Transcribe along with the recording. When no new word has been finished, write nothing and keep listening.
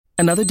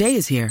Another day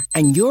is here,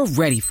 and you're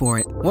ready for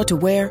it. What to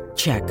wear?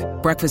 Check.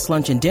 Breakfast,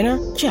 lunch, and dinner?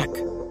 Check.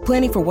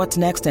 Planning for what's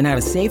next and how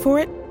to save for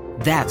it?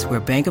 That's where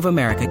Bank of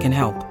America can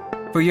help.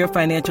 For your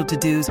financial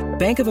to-dos,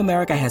 Bank of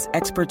America has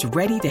experts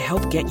ready to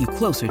help get you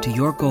closer to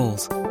your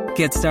goals.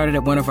 Get started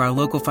at one of our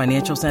local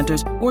financial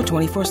centers or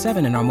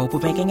 24/7 in our mobile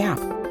banking app.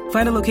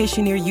 Find a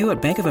location near you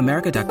at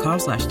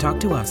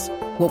bankofamerica.com/talktous.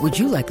 What would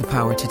you like the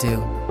power to do?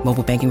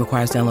 Mobile banking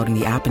requires downloading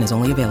the app and is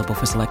only available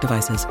for select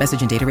devices.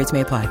 Message and data rates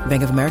may apply.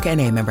 Bank of America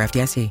N.A., member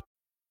FDIC.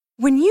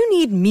 When you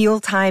need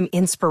mealtime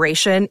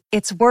inspiration,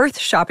 it's worth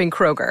shopping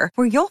Kroger,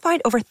 where you'll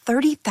find over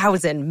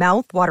 30,000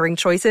 mouth-watering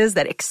choices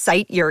that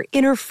excite your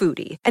inner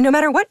foodie. And no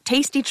matter what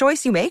tasty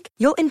choice you make,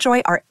 you'll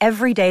enjoy our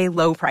everyday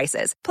low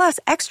prices, plus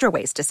extra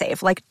ways to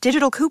save, like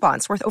digital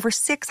coupons worth over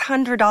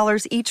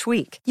 $600 each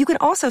week. You can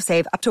also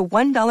save up to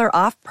 $1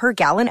 off per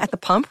gallon at the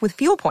pump with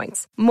fuel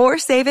points. More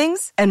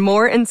savings and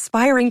more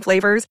inspiring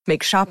flavors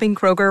make shopping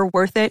Kroger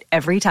worth it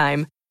every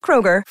time.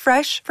 Kroger,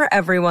 fresh for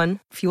everyone.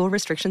 Fuel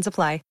restrictions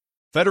apply.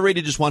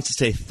 Federated just wants to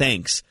say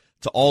thanks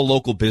to all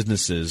local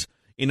businesses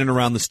in and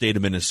around the state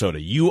of Minnesota.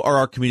 You are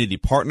our community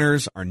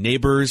partners, our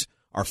neighbors,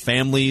 our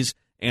families,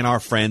 and our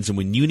friends. And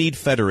when you need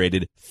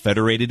Federated,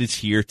 Federated is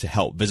here to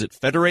help. Visit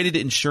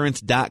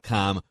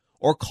federatedinsurance.com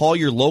or call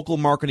your local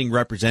marketing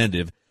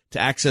representative to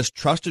access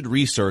trusted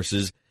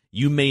resources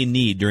you may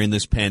need during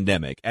this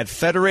pandemic. At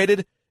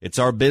Federated, it's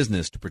our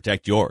business to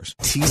protect yours.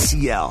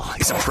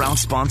 TCL is a proud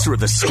sponsor of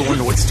the Score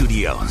North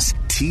Studios.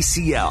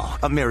 TCL,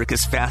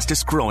 America's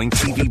fastest growing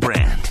TV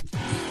brand.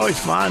 Oh, it's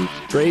fun,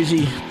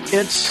 crazy.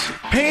 It's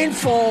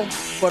painful,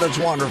 but it's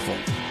wonderful.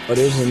 What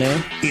is the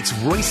name? It's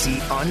Royce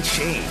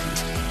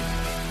Unchained.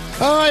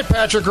 All right,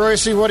 Patrick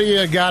Royce, what do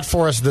you got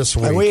for us this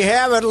week? We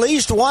have at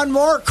least one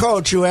more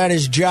coach who had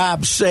his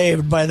job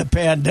saved by the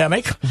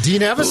pandemic.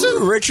 Dean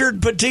Evison? Richard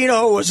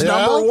Pitino was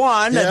number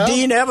one. Yeah.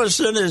 Dean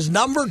Evison is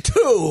number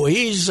two.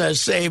 He's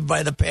saved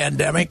by the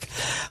pandemic.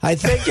 I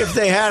think if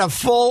they had a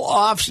full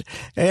off,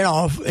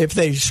 if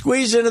they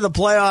squeeze into the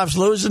playoffs,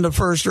 lose in the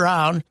first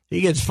round,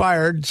 he gets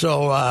fired.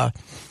 So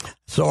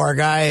our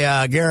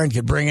guy, Guerin,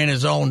 could bring in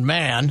his own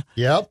man.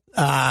 Yep.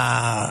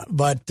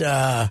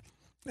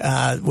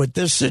 With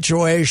this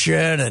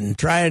situation and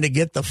trying to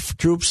get the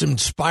troops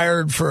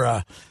inspired for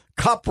a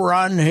cup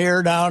run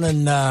here down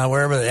in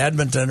wherever,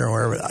 Edmonton or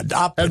wherever,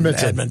 up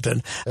Edmonton. in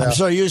Edmonton. Yeah. I'm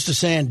so used to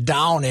saying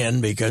down in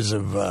because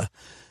of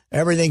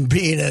everything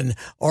being in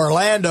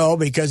Orlando,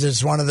 because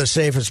it's one of the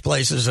safest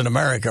places in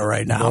America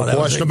right now. No that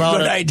was a question about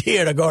good it.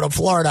 idea to go to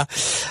Florida.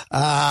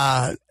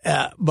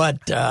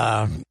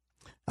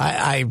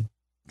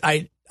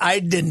 I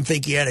didn't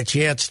think he had a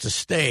chance to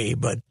stay,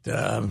 but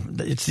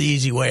it's the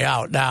easy way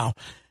out now.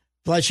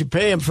 Plus, you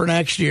pay him for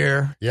next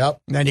year.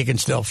 Yep. Then you can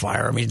still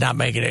fire him. He's not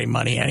making any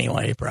money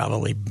anyway,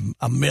 probably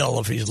 $1 million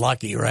if he's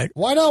lucky, right?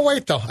 Why not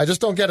wait, though? I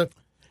just don't get it.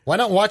 Why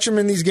not watch him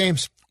in these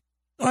games?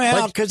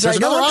 Well, because I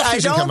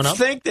don't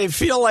think they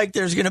feel like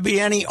there's going to be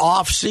any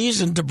off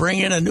season to bring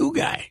in a new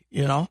guy,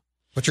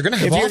 But you're going to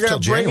have off till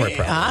January,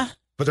 probably.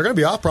 But they're going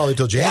to be off probably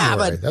till January. Yeah,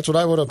 but that's what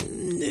I would have.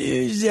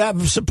 Yeah,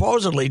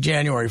 supposedly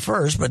January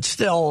 1st, but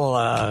still,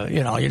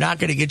 you're not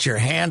going to get your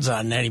hands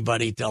on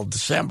anybody till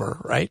December,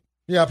 right?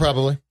 Yeah,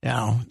 probably.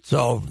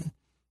 So,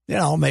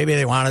 maybe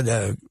they wanted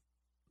to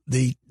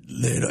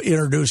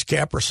introduce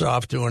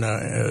Kaprizov to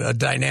a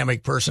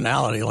dynamic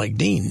personality like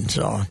Dean.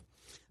 So,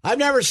 I've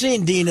never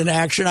seen Dean in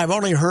action. I've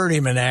only heard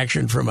him in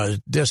action from a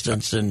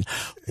distance, and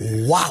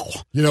wow.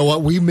 You know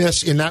what we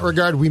miss in that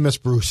regard? We miss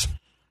Bruce.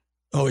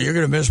 Oh, you're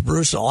going to miss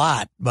Bruce a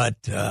lot, but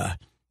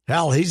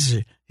hell,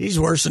 he's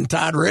worse than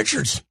Todd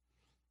Richards.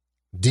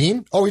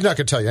 Dean? Oh, he's not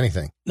going to tell you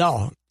anything.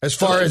 No,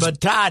 but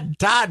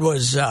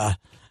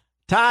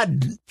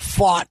Todd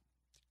fought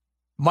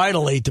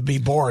mightily to be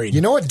boring.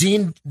 You know what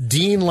Dean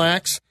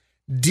lacks?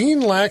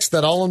 Dean lacks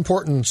that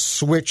all-important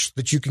switch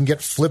that you can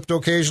get flipped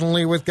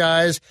occasionally with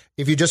guys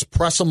if you just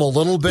press them a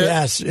little bit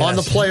on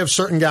the play of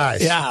certain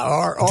guys. Yeah,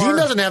 or Dean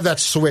doesn't have that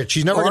switch.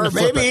 He's never going to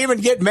flip it. Or maybe even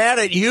get mad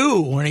at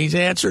you when he's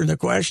answering the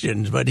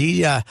questions. But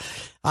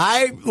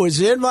I was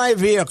in my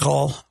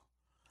vehicle,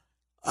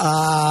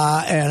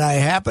 and I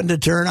happened to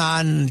turn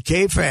on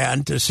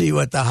KFan to see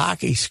what the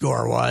hockey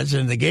score was,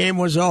 and the game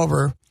was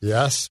over.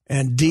 Yes.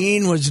 And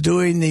Dean was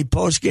doing the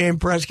post-game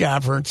press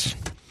conference.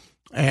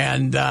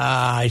 And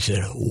I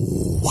said,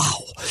 wow.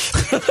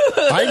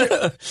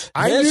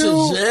 I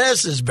knew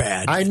this is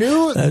bad. I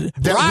knew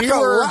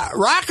that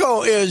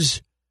Rocco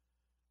is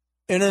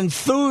an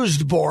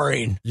enthused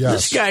boring. Yes.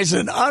 This guy's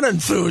an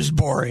unenthused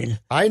boring.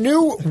 I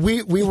knew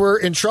we were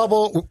in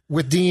trouble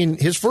with Dean.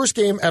 His first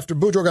game after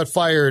Boudreaux got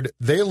fired,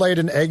 they laid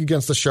an egg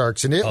against the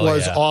Sharks, and it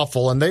was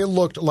awful, and they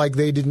looked like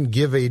they didn't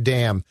give a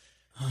damn.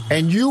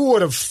 And you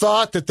would have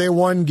thought that they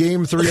won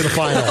Game 3 of the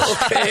finals.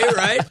 Okay,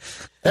 right?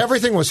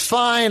 Everything was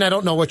fine. I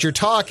don't know what you're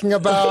talking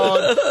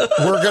about.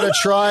 We're going to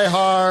try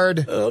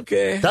hard.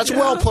 Okay. That's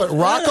well put.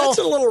 Rocco. That's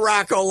a little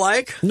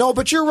Rocco-like. No,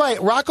 but you're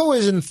right. Rocco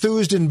is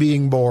enthused in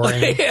being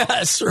boring.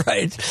 Yes,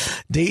 right.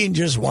 Dean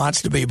just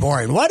wants to be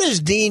boring. What is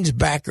Dean's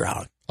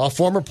background? A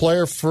former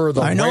player for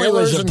the I know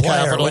Whalers he was a and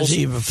player. Capitals. Was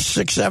he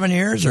 6-7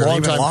 years or even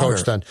Long-time longer?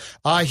 coach then.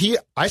 I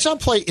saw him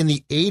play in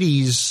the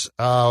 80s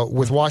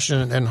with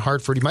Washington and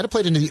Hartford. He might have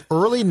played into the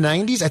early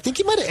 90s. I think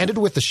he might have ended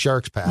with the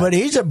Sharks, Pat. But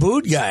he's a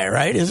Bood guy,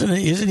 right? Isn't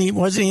he?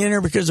 Wasn't he in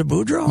there because of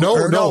Boudreaux?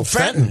 No,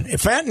 Fenton. A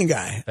Fenton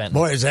guy. Fenton.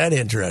 Boy, is that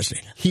interesting.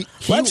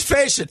 Let's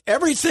face it.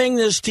 Everything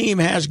this team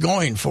has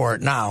going for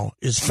it now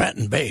is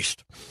Fenton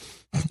based.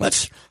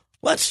 Let's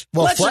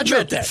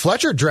admit that.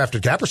 Fletcher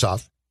drafted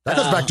Kaprizov. That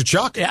goes back to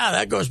Chuck. Yeah,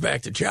 that goes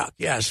back to Chuck.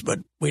 Yes, but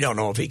we don't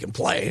know if he can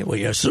play.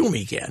 We assume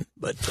he can,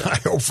 but I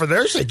hope for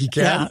their sake he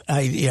can.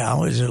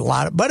 There's a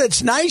lot but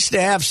it's nice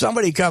to have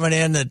somebody coming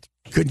in that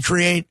could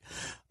create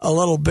a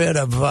little bit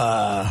of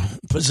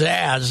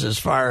pizzazz as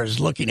far as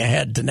looking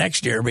ahead to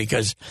next year,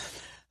 because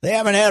they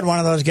haven't had one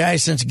of those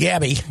guys since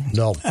Gabby.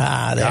 No,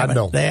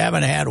 they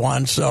haven't had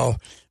one. So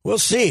we'll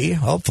see.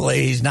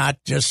 Hopefully, he's not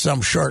just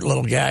some short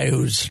little guy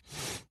who's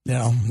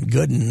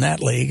good in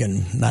that league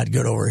and not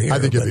good over here. I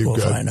think he'll be we'll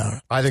good. Find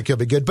out. I think he'll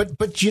be good.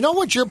 But you know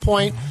what? Your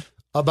point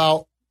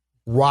about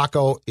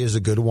Rocco is a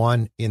good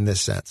one in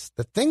this sense.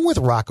 The thing with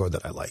Rocco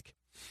that I like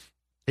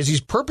is he's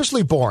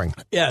purposely boring.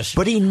 Yes.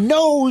 But he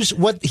knows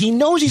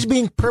he's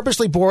being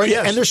purposely boring.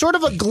 Yes. And there's sort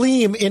of a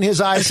gleam in his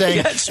eye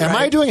saying, am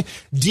I doing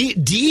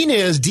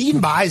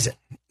Dean buys it.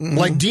 Mm-hmm.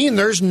 Like, Dean,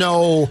 there's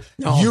no,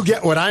 you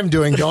get what I'm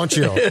doing, don't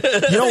you?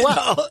 You know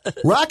what?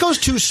 Rocco's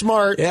too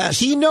smart. Yes.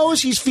 He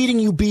knows he's feeding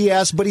you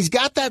BS, but he's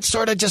got that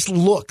sort of just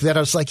look that I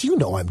was like, I'm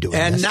doing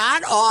and this.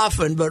 Not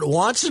often, but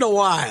once in a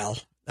while,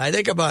 I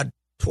think about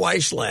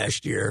twice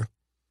last year,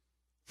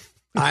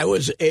 I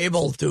was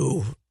able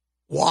to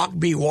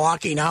be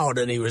walking out,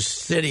 and he was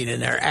sitting in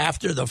there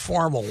after the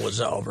formal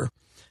was over,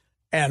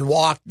 and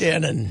walked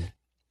in and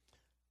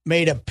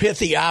made a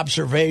pithy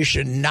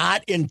observation,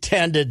 not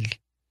intended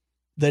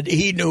that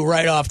he knew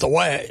right off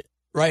that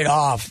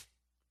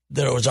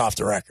it was off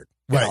the record.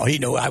 Right. He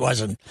knew I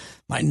wasn't.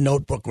 My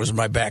notebook was in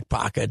my back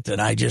pocket, and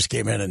I just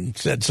came in and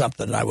said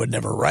something I would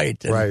never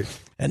write. And,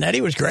 and then he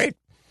was great.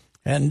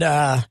 And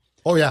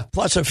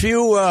plus a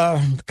few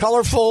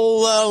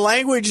colorful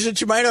language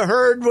that you might have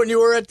heard when you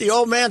were at the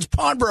old man's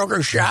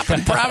pawnbroker shop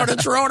in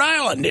Providence, Rhode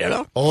Island.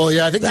 Oh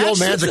yeah, I think the old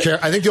man's a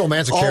character.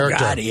 Oh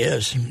God, he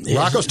is.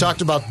 Rocco's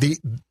talked about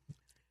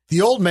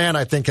the old man.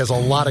 I think has a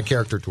lot of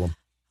character to him.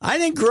 I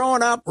think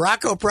growing up,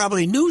 Rocco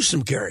probably knew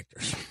some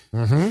characters.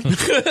 Mm-hmm.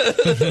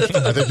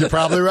 I think you're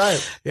probably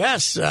right.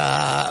 Yes,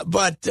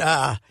 but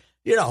a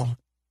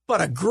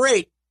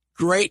great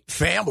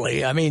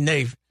family. I mean,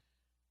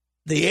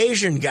 the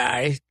Asian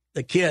guy,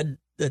 the kid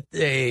that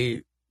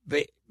they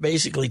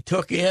basically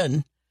took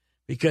in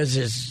because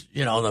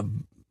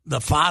the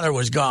father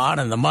was gone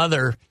and the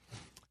mother,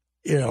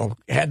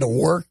 had to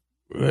work,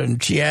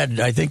 and she had,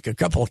 I think, a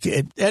couple of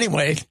kids.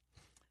 Anyway,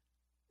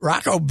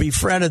 Rocco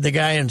befriended the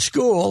guy in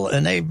school,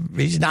 and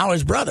he's now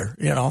his brother.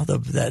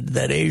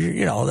 That Asian,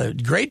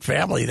 the great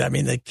family. I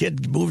mean, the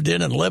kid moved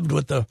in and lived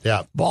with the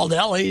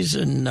Baldellis,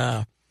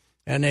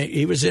 and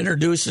he was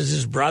introduced as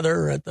his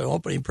brother at the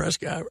opening press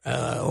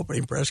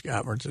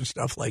conference and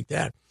stuff like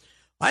that.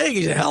 I think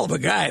he's a hell of a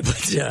guy,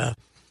 but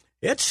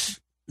it's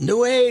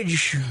new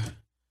age.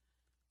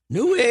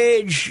 New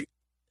age.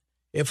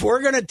 If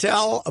we're going to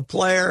tell a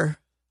player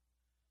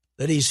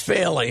that he's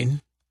failing,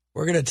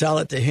 we're going to tell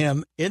it to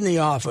him in the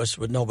office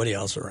with nobody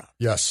else around.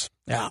 Yes.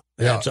 Yeah,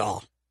 that's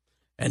all.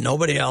 And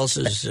nobody else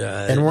is.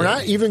 And we're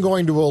not even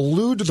going to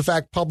allude to the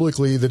fact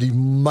publicly that he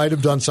might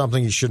have done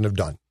something he shouldn't have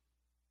done.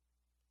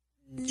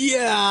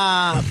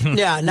 Yeah,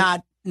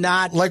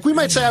 not like we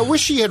might say, I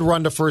wish he had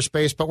run to first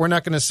base, but we're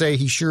not going to say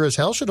he sure as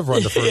hell should have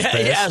run to first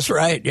base. Yes,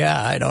 right. Yeah,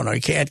 I don't know.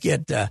 You can't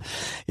get,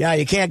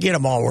 you can't get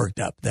them all worked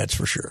up. That's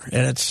for sure.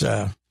 And it's,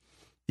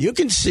 you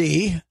can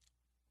see.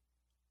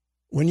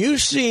 When you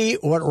see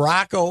what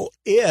Rocco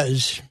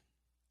is,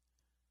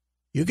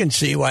 you can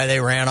see why they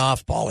ran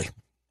off Paulie.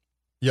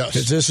 Yes.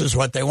 Because this is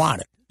what they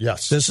wanted.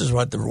 Yes. This is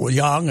what they're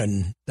young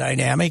and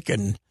dynamic.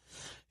 And,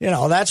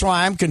 that's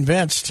why I'm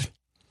convinced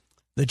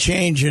the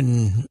change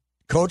in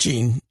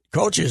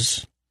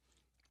coaches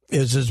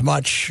is as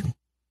much.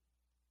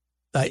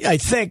 I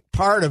think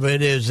part of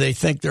it is they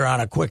think they're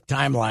on a quick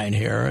timeline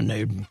here, and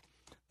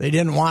they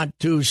didn't want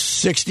two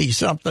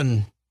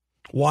 60-something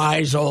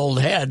wise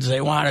old heads. They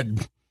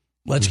wanted.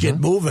 Let's get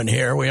moving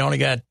here. We only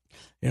got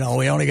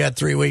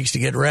 3 weeks to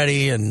get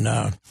ready, and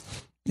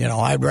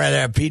I'd rather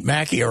have Pete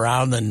Mackey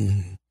around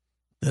than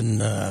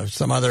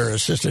some other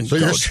assistant. So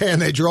coach. You're saying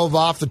they drove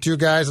off the two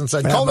guys and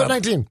said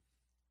COVID-19?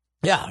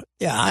 Yeah,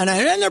 and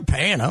they're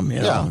paying them,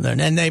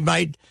 and they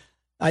might.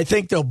 I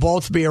think they'll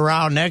both be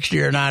around next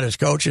year, not as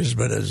coaches,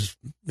 but as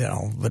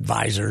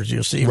advisors.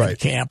 You'll see them in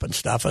camp and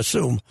stuff.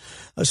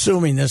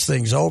 Assuming this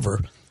thing's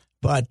over,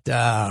 but.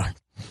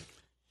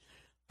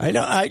 I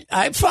know.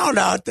 I found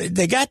out that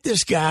they got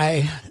this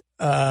guy.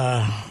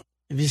 Have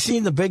you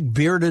seen the big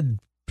bearded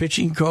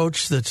pitching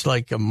coach that's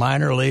like a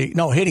minor league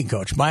hitting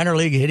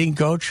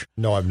coach?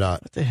 No, I've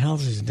not. What the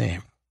hell's his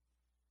name?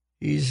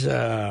 He's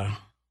I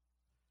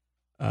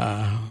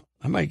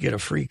might get a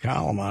free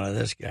column out of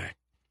this guy.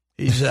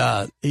 He's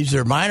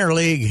their minor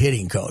league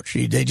hitting coach.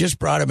 They just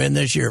brought him in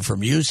this year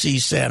from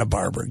UC Santa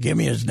Barbara. Give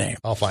me his name.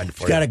 I'll find it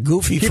for you. He's got a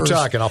goofy Keep first.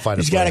 talking. I'll find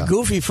it for you. He's got a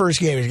goofy first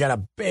game. He's got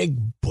a big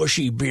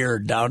bushy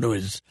beard down to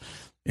his,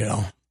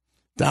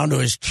 down to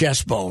his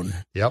chest bone.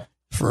 Yep.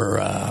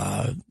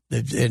 And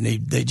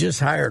they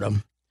just hired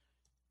him,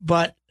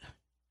 but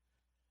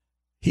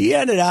he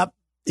ended up.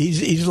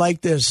 He's like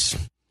this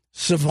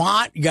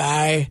savant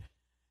guy.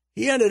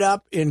 He ended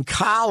up in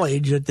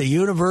college at the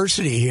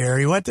university here.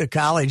 He went to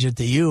college at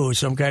the U,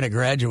 some kind of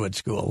graduate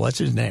school. What's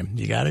his name?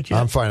 You got it yet?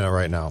 I'm finding it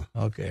right now.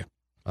 Okay.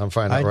 I'm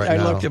finding it right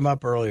now. I looked him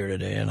up earlier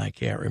today, and I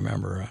can't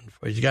remember.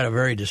 He's got a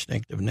very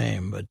distinctive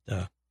name, but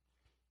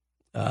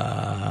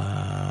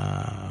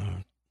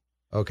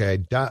okay.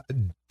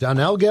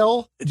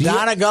 Donegal Fergus.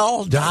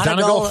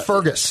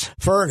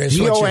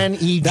 Donegal. I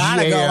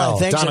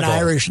think it's an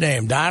Irish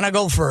name.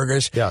 Donegal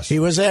Fergus. Yes. He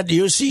was at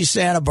UC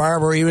Santa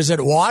Barbara. He was at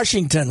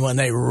Washington when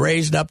they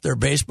raised up their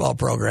baseball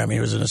program.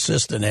 He was an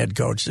assistant head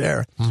coach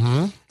there.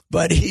 Mm-hmm.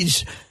 But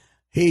he's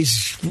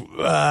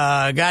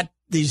got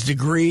these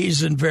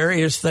degrees in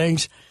various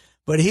things.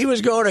 But he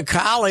was going to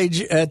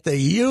college at the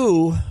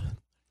U,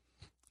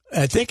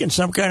 I think in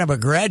some kind of a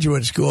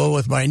graduate school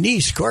with my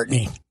niece,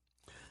 Courtney.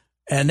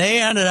 And they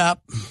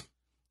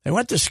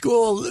went to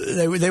school,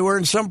 they were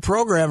in some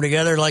program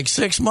together like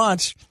 6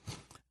 months,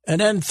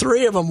 and then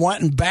 3 of them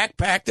went and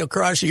backpacked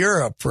across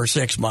Europe for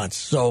 6 months.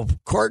 So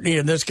Courtney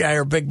and this guy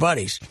are big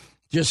buddies,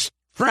 just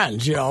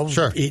friends,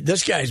 Sure.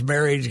 This guy's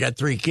married, he's got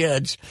 3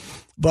 kids,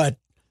 but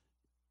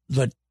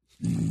by...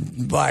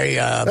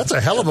 That's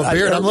a hell of a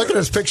beard. I'm looking at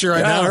his picture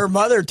right now. Her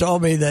mother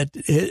told me that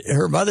they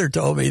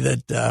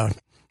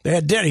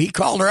had dinner. He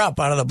called her up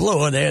out of the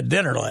blue, and they had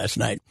dinner last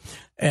night.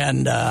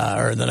 And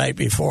or the night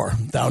before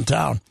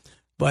downtown,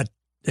 but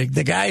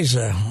the guys,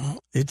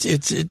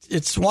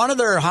 it's one of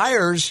their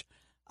hires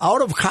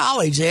out of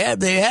college.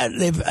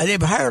 They've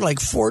hired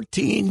like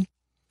 14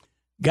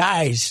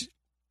 guys,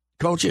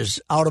 coaches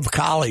out of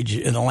college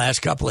in the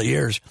last couple of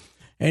years,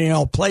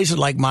 and places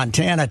like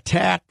Montana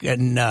Tech,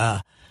 and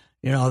they're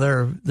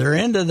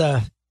into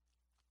the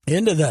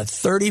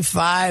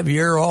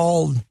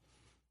 35-year-old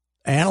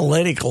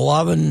analytic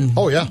loving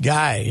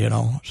guy,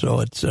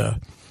 so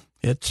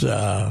it's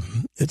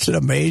an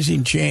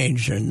amazing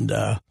change, and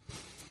I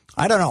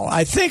don't know.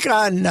 I think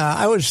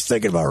I was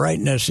thinking about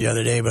writing this the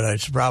other day, but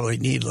it's probably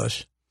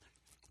needless.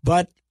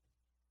 But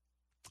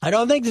I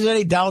don't think there's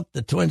any doubt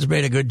the Twins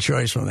made a good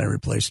choice when they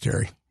replaced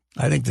Terry.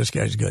 I think this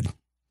guy's good,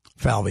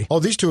 Falvey. Oh,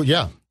 these two,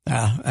 yeah.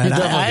 And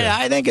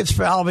I think it's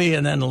Falvey,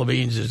 and then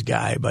Levine's his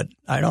guy, but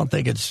I don't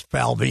think it's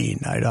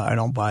Falvine. I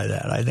don't buy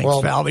that. I think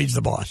Falvey's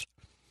the boss.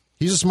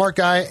 He's a smart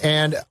guy,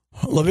 and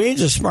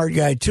Levine's a smart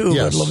guy too.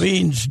 Yes. But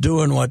Levine's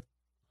doing what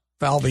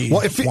Falvey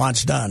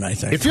wants done, I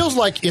think. It feels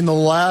like in the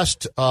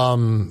last,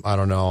 in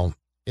the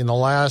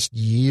last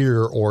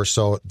year or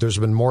so, there's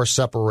been more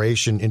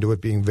separation into it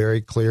being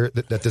very clear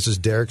that this is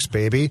Derek's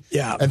baby.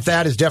 Yeah. And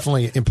Thad is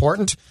definitely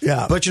important.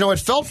 Yeah. But, it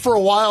felt for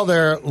a while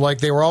there like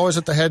they were always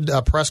at the head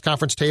press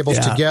conference tables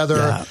together.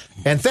 Yeah.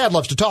 And Thad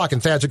loves to talk,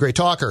 and Thad's a great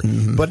talker.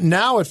 Mm-hmm. But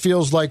now it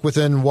feels like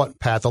within,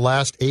 Pat, the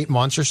last 8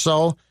 months or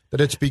so, that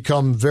it's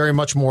become very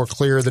much more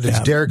clear that it's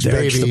Derek's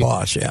baby. The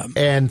boss, yeah.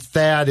 And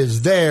Thad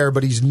is there,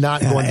 but he's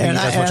not going to be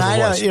as much of a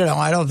voice.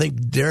 I don't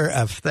think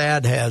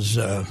Thad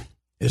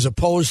is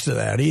opposed to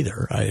that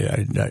either.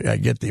 I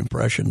get the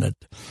impression that,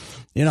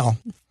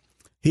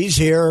 he's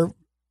here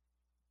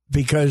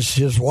because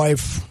his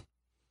wife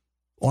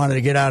wanted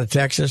to get out of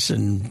Texas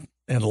and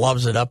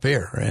loves it up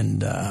here.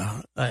 And,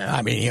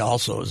 he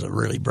also is a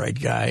really bright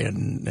guy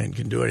and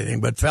can do anything.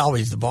 But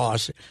Falvey's the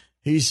boss.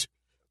 He's...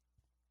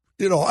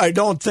 I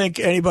don't think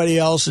anybody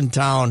else in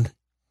town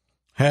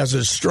has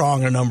as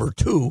strong a number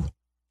 2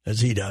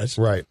 as he does.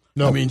 Right.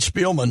 No.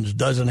 Spielman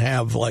doesn't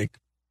have like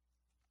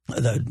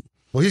the.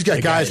 Well, he's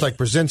got guys like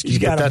Brzezinski. He's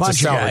got a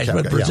bunch of guys,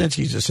 but guy.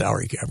 Brzezinski's a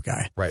salary cap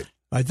guy. Right.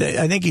 I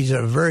think he's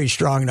a very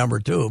strong number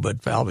 2,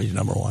 but Falvey's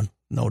number 1,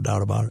 no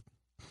doubt about it.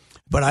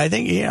 But I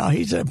think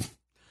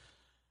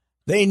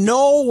they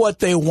know what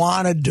they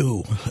want to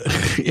do.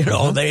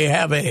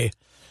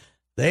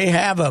 They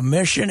have a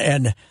mission,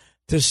 and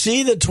to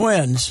see the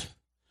Twins,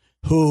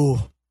 who,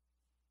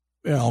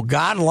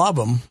 God love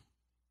them,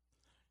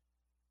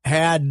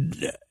 had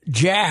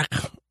Jack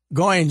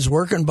Goins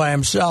working by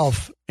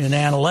himself in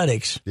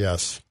analytics.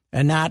 Yes.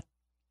 And not,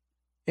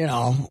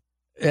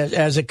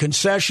 as a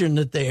concession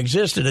that they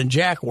existed, and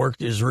Jack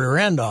worked his rear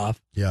end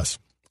off. Yes.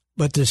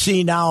 But to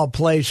see now a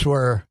place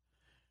where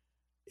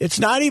it's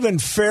not even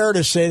fair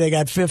to say they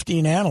got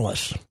 15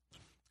 analysts,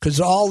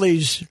 because all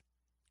these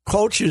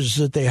coaches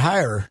that they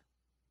hire,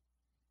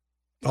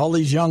 all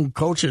these young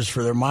coaches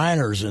for their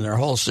minors and their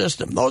whole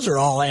system, those are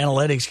all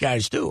analytics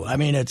guys too.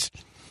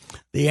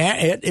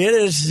 It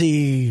is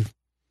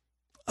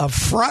a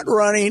front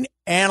running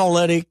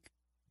analytic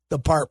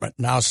department.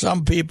 Now,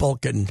 some people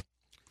can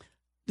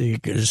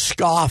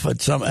scoff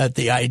at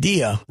the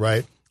idea,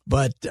 right?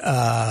 But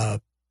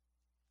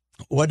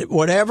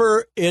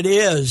whatever it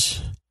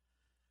is,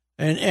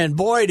 and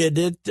boy,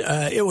 did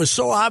it was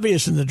so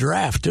obvious in the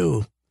draft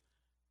too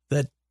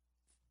that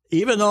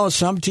even though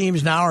some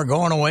teams now are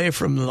going away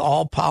from the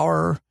all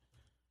power,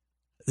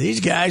 these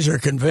guys are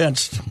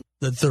convinced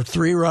that the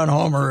 3-run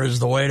homer is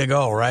the way to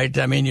go, right?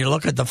 I mean, you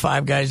look at the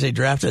 5 guys they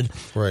drafted.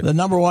 Right. The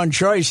number one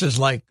choice is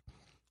like,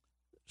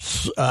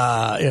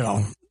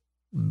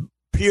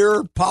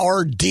 pure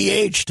power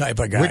DH type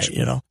of guy,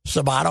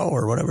 Sabato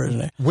or whatever his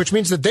name. Which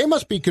means that they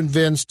must be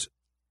convinced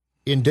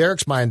in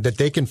Derek's mind that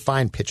they can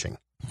find pitching.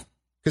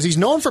 Because he's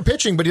known for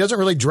pitching, but he doesn't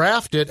really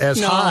draft it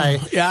as high.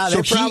 Yeah,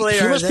 so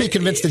he must be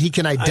convinced that he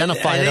can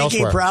identify it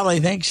elsewhere. He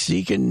probably thinks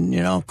he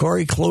can,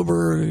 Corey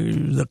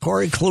Kluber, the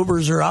Corey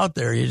Klubers are out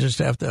there. You just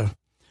have to,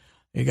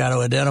 you got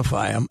to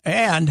identify them.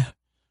 And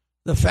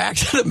the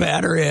fact of the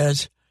matter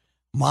is,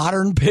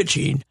 modern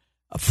pitching,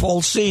 a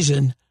full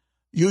season,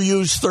 you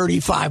use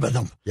 35 of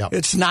them. Yep.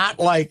 It's not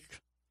like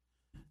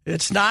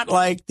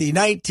the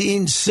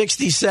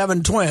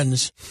 1967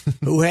 Twins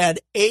who had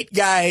 8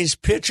 guys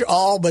pitch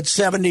all but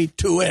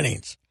 72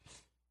 innings.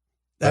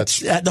 That's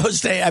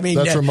those days. I mean,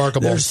 that's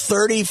remarkable. There's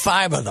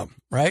 35 of them,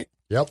 right?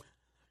 Yep.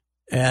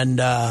 And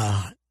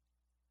but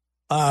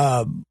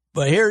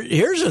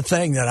here's the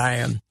thing that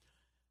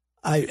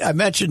I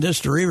mentioned this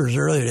to Reavers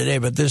earlier today,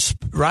 but this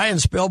Ryan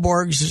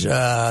Spielborg's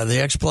the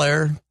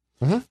ex-player.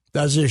 Mm-hmm.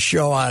 Does this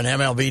show on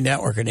MLB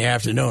Network in the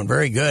afternoon.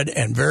 Very good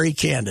and very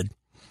candid.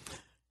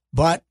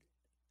 But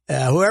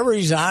whoever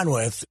he's on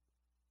with,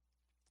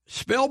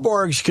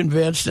 Spielborg's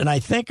convinced, and I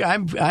think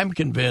I'm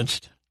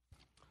convinced,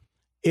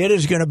 it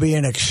is going to be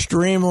an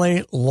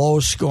extremely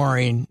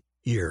low-scoring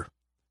year.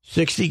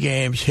 60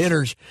 games,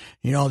 hitters,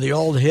 the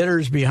old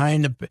hitters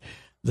behind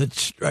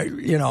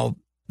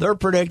they're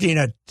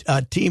predicting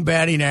a team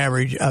batting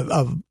average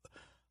of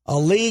a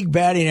league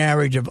batting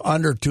average of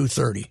under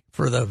 230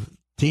 for the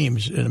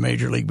teams in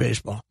Major League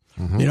Baseball.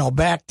 Mm-hmm.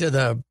 Back to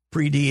the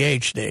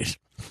pre-DH days.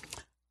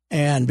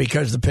 And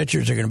because the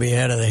pitchers are going to be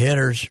ahead of the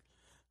hitters,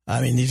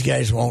 I mean, these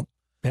guys won't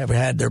have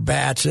had their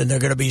bats, and they're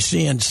going to be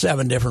seeing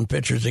 7 different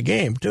pitchers a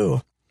game, too.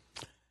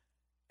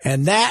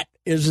 And that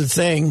is the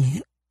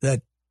thing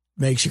that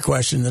makes you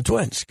question the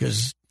Twins,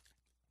 because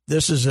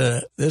this is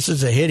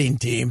a hitting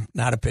team,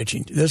 not a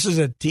pitching team. This is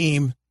a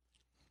team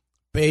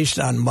based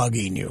on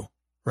mugging you,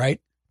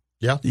 right?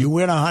 Yeah. You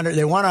win 100.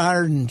 They won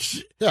 100.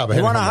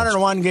 They won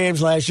 101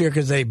 games last year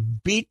because they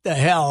beat the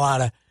hell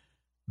out of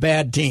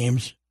bad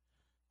teams.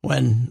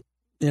 As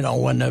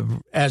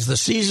the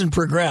season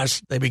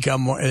progressed, they became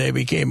more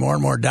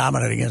and more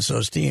dominant against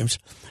those teams.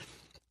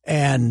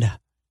 And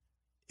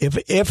if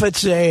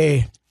it's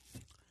a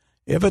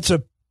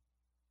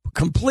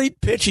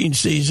complete pitching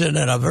season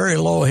and a very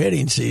low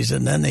hitting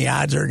season, then the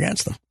odds are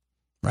against them,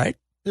 right?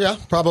 Yeah,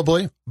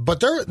 probably.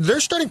 But their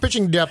starting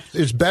pitching depth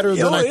is better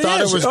than I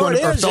thought it was going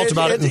to, or felt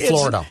about it in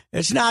Florida.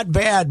 It's not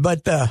bad,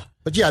 but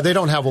yeah, they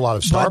don't have a lot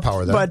of star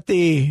power there. But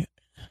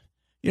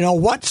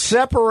what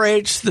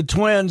separates the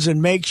Twins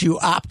and makes you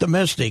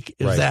optimistic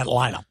is that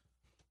lineup.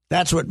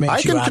 That's what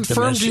makes you optimistic. I can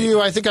confirm to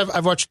you, I think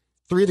I've watched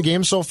 3 of the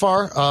games so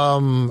far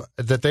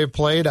that they've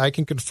played. I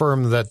can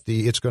confirm that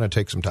it's going to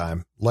take some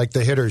time. Like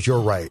the hitters,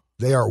 you're right.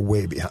 They are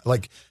way behind.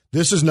 Like,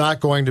 this is not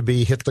going to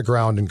be hit the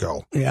ground and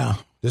go. Yeah.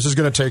 This is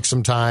going to take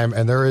some time,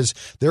 and there is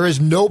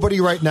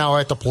nobody right now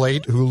at the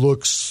plate who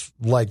looks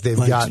like they've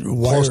got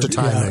close to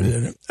time.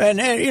 Yeah. And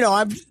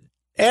I'm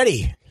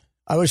Eddie.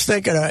 I was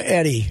thinking of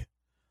Eddie.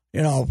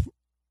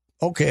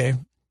 Okay.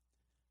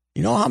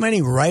 You know how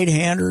many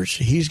right-handers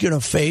he's going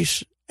to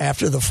face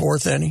after the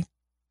 4th inning?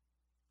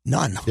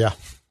 None. Yeah.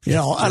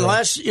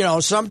 Unless,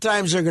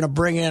 sometimes they're going to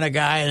bring in a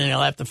guy and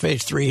he'll have to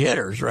face 3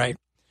 hitters, right?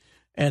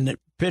 And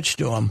pitch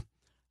to him.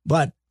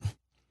 But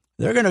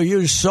they're going to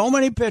use so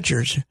many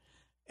pitchers,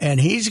 and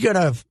he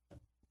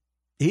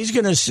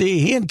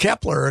and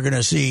Kepler are going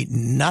to see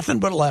nothing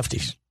but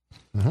lefties.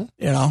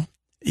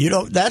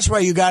 Mm-hmm. That's why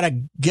you got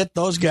to get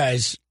those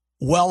guys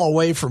well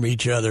away from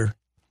each other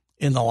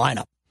in the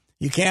lineup.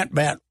 You can't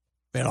bat,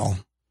 1/5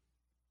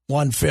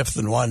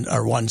 and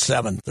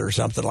 1/7 or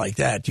something like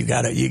that.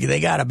 They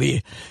got to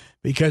be,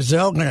 because they're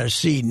going to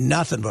see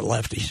nothing but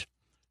lefties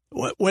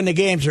when the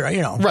games are,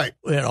 right.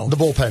 The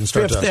bullpen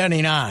starts 5th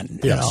inning on.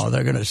 Yes.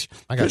 They're going to,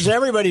 because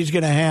everybody's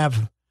going to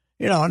have,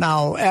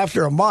 now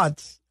after a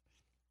month,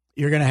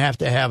 you're going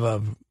to have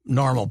a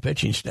normal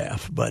pitching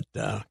staff. But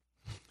now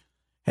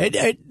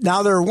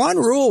their one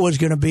rule was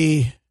going to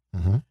be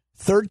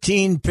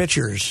 13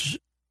 pitchers.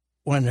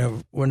 When there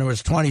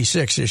was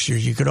 26 this year,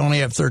 you could only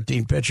have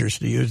 13 pitchers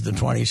to use the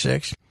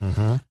 26.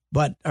 Mm-hmm.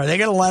 But are they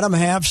going to let them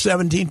have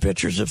 17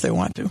 pitchers if they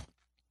want to?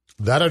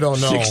 That I don't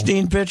know.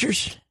 16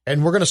 pitchers?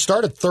 And we're going to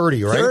start at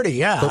 30, right? 30,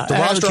 yeah. The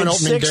roster on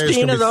opening day is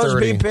going to be 30. 16 of those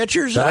be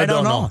pitchers? I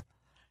don't know.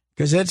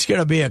 Because it's going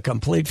to be a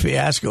complete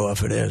fiasco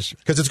if it is.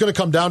 Because it's going to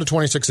come down to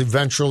 26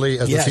 eventually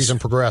as the season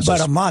progresses.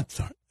 But a month.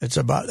 It's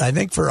I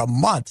think for a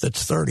month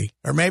it's 30.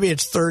 Or maybe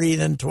it's 30,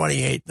 then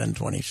 28, then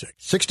 26.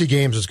 60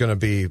 games is going to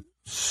be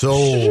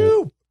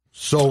so.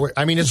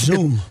 I mean, it's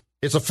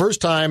the first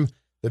time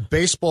that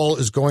baseball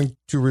is going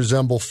to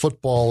resemble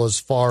football as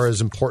far as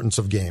importance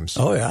of games.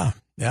 Oh, yeah.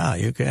 Yeah,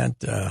 you can't,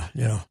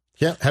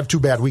 Can't have 2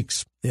 bad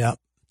weeks. Yeah.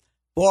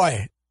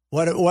 Boy,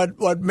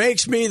 what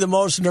makes me the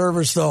most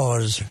nervous, though,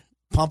 is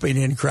pumping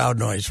in crowd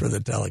noise for the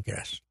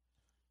telecast.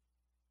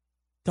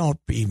 Don't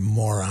be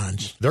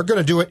morons. They're going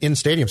to do it in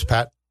stadiums,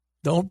 Pat.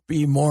 Don't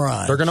be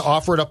morons. They're going to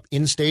offer it up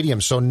in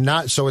stadiums,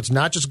 so it's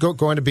not just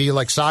going to be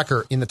like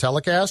soccer in the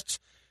telecasts.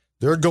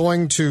 They're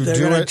going to They're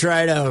do going to it.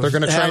 try to They're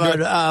going to try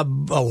have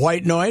a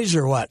white noise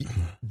or what?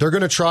 They're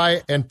going to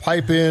try and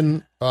pipe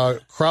in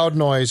crowd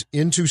noise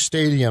into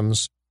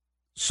stadiums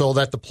so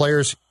that the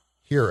players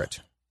hear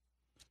it,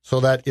 so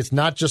that it's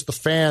not just the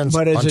fans.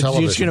 But is on it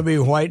television. just going to be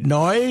white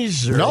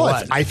noise? Or No,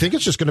 what? I think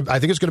it's just going to. I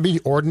think it's going to be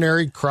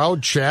ordinary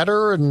crowd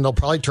chatter, and they'll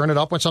probably turn it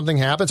up when something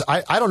happens.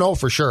 I don't know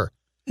for sure.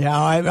 Yeah,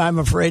 I'm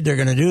afraid they're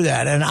going to do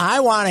that, and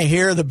I want to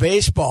hear the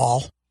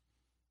baseball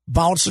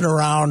bouncing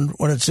around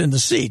when it's in the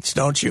seats,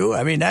 don't you?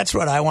 I mean, that's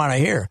what I want to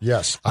hear.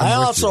 Yes, I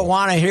also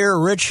want to hear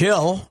Rich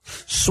Hill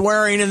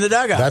swearing in the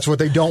dugout. That's what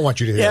they don't want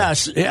you to hear.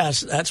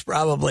 Yes, that's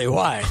probably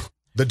why.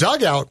 The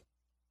dugout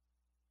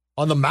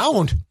on the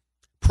mound,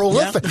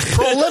 prolific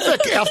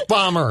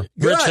F-bomber,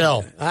 Rich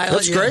Hill.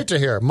 That's great to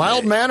hear.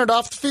 Mild-mannered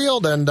off the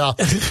field and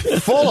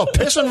full of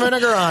piss and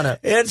vinegar on it.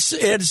 It's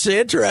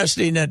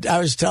interesting that I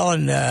was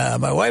telling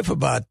my wife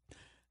about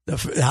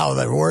how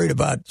they're worried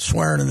about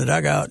swearing in the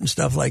dugout and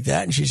stuff like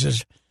that, and she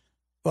says,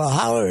 "Well,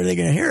 how are they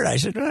going to hear it?" I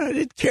said, "Well,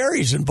 it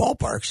carries in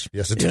ballparks.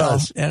 Yes, it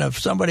does. And if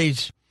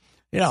somebody's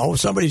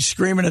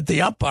screaming at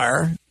the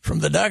umpire from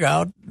the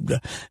dugout,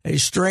 a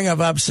string of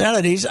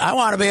obscenities, I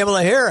want to be able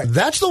to hear it."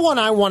 That's the one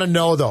I want to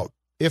know, though.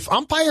 If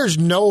umpires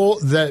know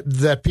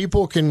that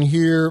people can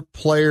hear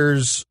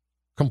players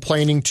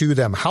complaining to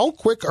them, how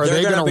quick are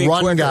they going to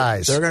run quicker.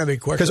 guys? They're going to be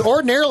quicker. Because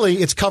ordinarily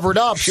it's covered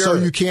up, so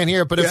you can't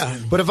hear it. But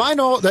if I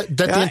know that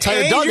the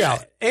entire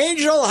dugout.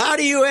 Angel, how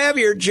do you have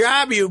your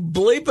job, you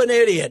bleeping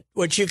idiot?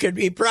 Which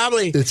he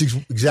probably. It's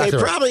exactly they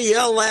right. probably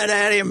yell that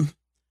at him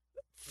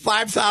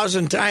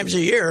 5,000 times a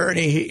year, and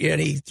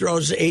he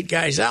throws 8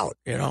 guys out.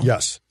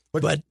 Yes,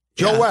 but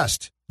Joe yeah.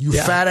 West, you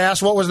fat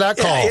ass. What was that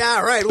call?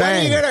 Yeah, right.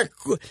 Bang.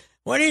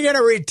 When are you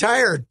gonna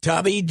retire,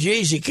 Tubby?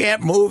 Geez, you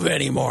can't move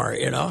anymore.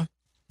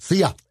 See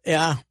ya.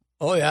 Yeah.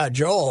 Oh yeah,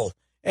 Joel.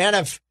 And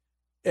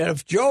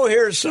if Joe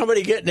hears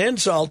somebody getting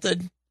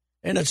insulted,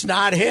 and it's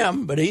not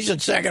him, but he's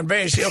at second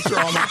base, he'll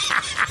throw him out.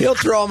 He'll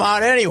throw him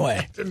out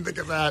anyway. Didn't think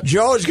of that.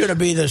 Joe's going to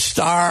be the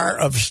star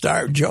of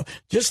star. Joe,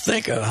 just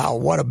think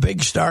of what a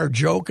big star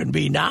Joe can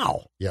be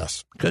now.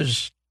 Yes.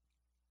 Because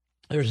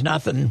there's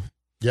nothing.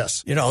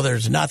 Yes.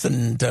 There's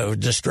nothing to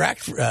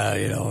distract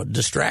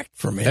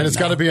from him. And it's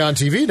got to be on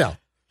TV now.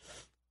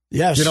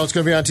 Yes. It's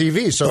going to be on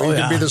TV, so he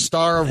can be the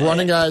star of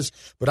running guys.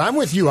 But I'm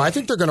with you. I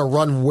think they're going to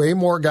run way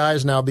more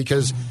guys now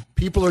because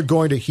people are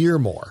going to hear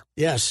more.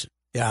 Yes.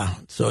 Yeah.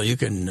 So you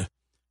can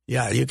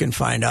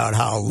find out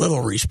how little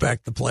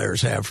respect the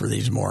players have for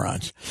these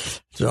morons.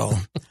 So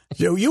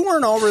you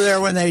weren't over there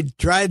when they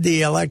tried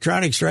the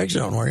electronic strike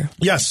zone, were you?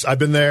 Yes, I've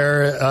been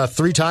there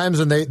 3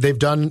 times, and they've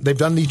done the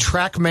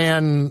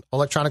TrackMan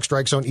electronic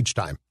strike zone each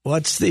time.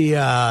 What's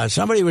the?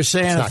 Somebody was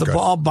saying if the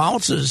ball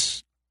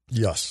bounces.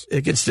 Yes.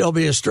 It can still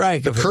be a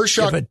strike if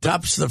it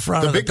tops the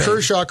front of the big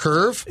Kershaw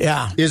curve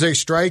is a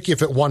strike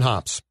if it one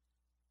hops.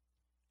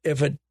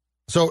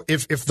 So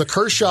if the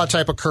Kershaw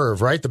type of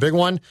curve, right, the big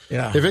one,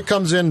 if it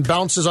comes in,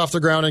 bounces off the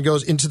ground, and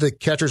goes into the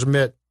catcher's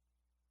mitt,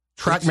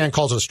 TrackMan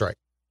calls it a strike.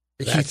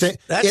 It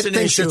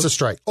thinks it's a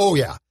strike. Oh,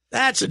 yeah.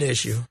 That's an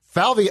issue.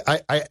 Falvey,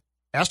 I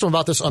asked him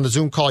about this on the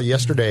Zoom call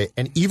yesterday,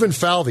 and even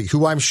Falvey,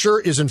 who I'm sure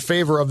is in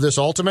favor of this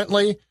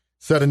ultimately,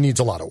 said it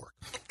needs a lot of work.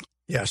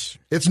 Yes.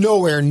 It's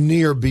nowhere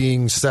near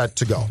being set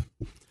to go.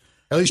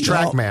 At least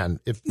TrackMan.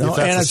 If that's and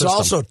the it's system.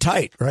 Also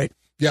tight, right?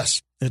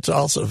 Yes. It's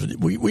also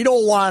we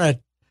don't want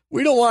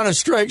a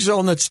strike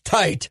zone that's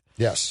tight.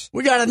 Yes.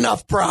 We got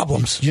enough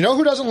problems. You know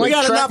who doesn't like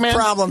TrackMan? We got enough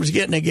problems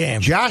getting a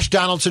game. Josh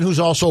Donaldson, who's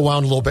also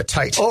wound a little bit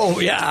tight.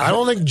 Oh, yeah. I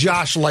don't think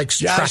Josh likes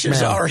TrackMan.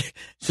 Is already.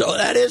 So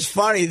that is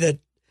funny that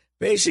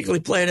basically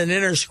playing an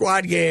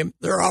inter-squad game,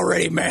 they're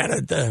already mad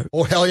at the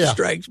hell yeah.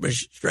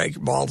 strike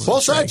balls.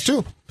 Both sides,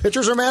 too.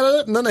 Pitchers are mad at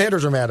it, and then the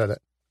hitters are mad at it.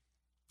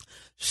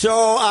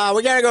 So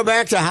we got to go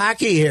back to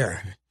hockey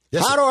here.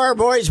 Yes, How do our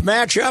boys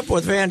match up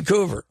with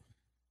Vancouver?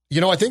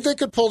 I think they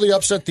could pull the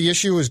upset. The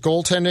issue is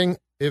goaltending.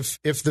 If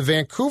the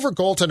Vancouver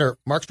goaltender,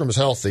 Markstrom, is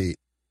healthy,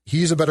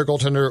 he's a better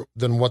goaltender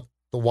than what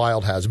the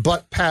Wild has.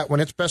 But, Pat, when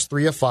it's best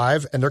 3 of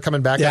 5 and they're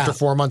coming back after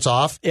 4 months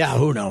off. Yeah,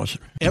 who knows?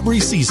 Every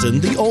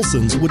season, the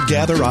Olsons would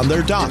gather on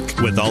their dock.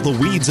 With all the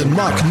weeds and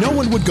muck, no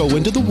one would go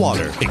into the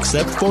water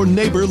except for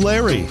neighbor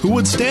Larry, who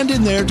would stand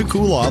in there to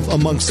cool off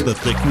amongst the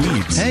thick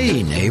weeds.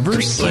 Hey,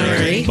 neighbors.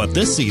 Larry. But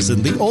this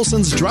season, the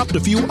Olsons dropped a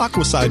few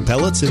Aquaside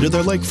pellets into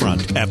their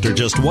lakefront. After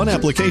just one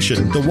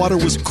application, the water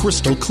was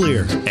crystal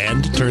clear.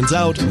 And turns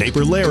out,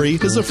 neighbor Larry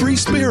is a free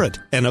spirit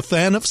and a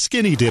fan of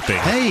skinny dipping.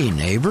 Hey,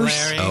 neighbors.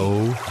 Larry.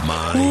 Oh,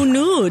 my. Who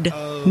knew?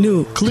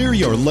 New. Clear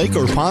your lake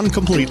or pond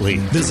completely.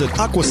 Visit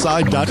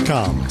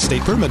Aquaside.com.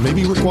 State permit may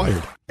be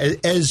required.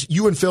 As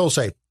you and Phil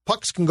say,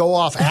 pucks can go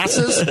off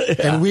asses,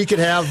 and we could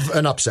have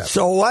an upset.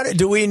 So what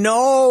do we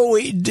know?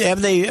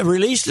 Have they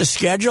released a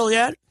schedule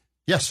yet?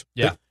 Yes.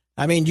 Yeah.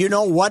 I mean, do you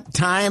know what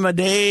time of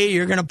day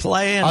you're going to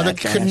play? The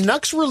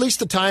Canucks released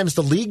the times.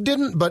 The league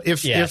didn't, but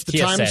if the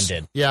times,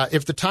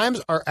 if the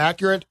times are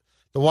accurate,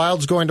 the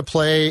Wild's going to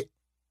play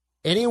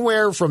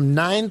anywhere from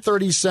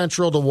 9:30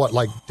 Central to what,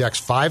 like Dex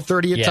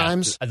 5:30 at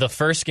times. The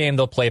first game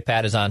they'll play,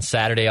 Pat, is on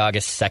Saturday,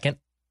 August 2nd,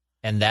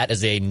 and that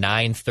is a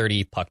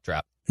 9:30 puck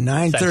drop.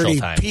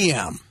 9:30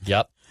 p.m.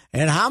 Yep.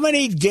 And how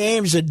many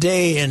games a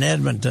day in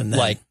Edmonton then?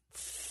 Like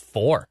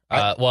 4.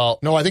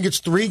 No, I think it's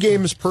 3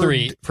 games per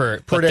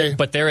day.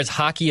 But there is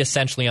hockey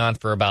essentially on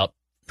for about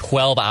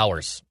 12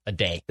 hours a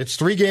day. It's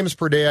 3 games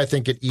per day, I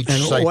think, at each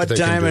and site. What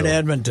time in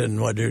Edmonton?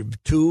 What, 2,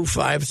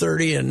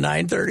 5:30, and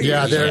 9:30?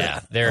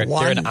 Yeah, they're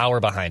an hour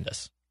behind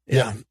us.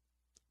 Yeah.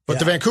 But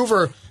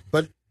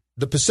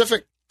the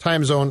Pacific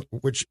time zone,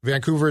 which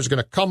Vancouver is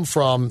going to come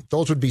from,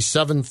 those would be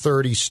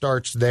 7:30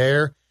 starts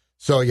there.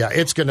 So, yeah,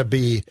 it's going to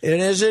be.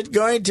 And is it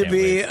going to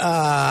be,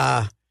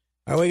 are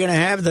we going to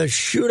have the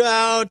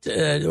shootout?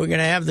 We're going to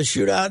have the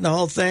shootout and the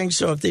whole thing.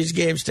 So if these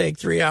games take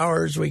 3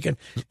 hours,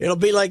 it'll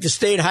be like the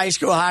state high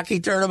school hockey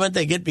tournament.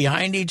 They get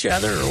behind each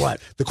other or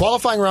what? The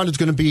qualifying round is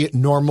going to be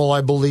normal,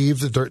 I believe.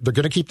 They're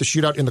going to keep the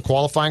shootout in the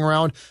qualifying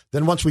round.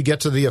 Then once we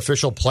get to the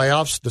official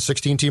playoffs, the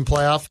 16-team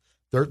playoff,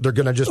 they're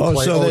going to just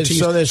play OTs.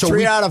 So there's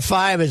 3 out of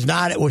 5 is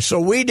not.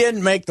 So we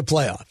didn't make the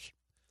playoffs.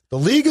 The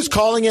league is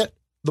calling it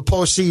the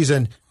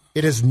postseason.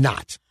 It is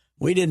not.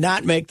 We did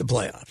not make the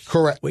playoffs.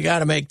 Correct. We got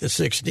to make the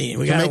 16.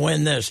 We got to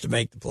win this to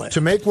make the playoffs.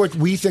 To make what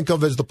we think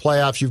of as the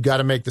playoffs, you've got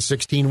to make the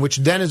 16, which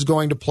then is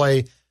going to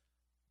play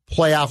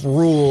playoff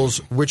rules,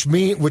 which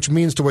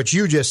means to what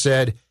you just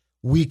said,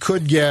 we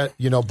could get,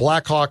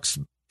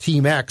 Blackhawks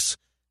Team X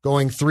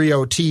going 3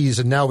 OTs,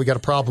 and now we got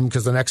a problem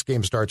because the next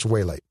game starts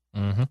way late.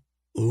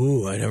 Mm-hmm.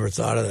 Ooh, I never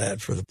thought of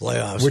that for the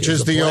playoffs. Which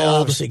is the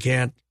playoffs, old. You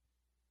can't.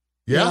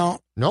 Yeah.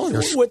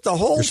 With the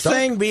whole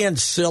thing being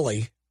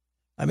silly.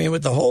 I mean,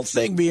 with the whole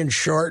thing being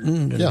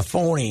shortened and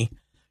phony,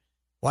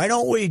 why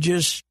don't we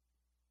just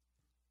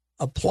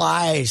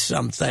apply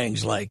some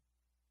things like,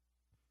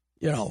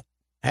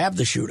 have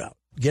the shootout,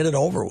 get it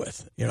over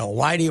with?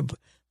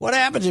 What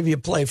happens if you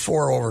play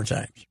 4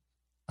 overtimes?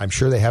 I'm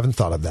sure they haven't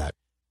thought of that.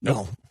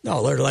 No,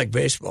 they're like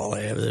baseball.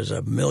 There's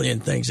a million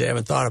things they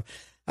haven't thought of.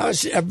 I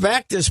was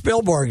back to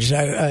Spielberg's,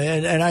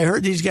 and I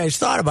heard these guys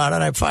thought about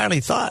it. I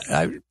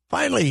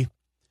finally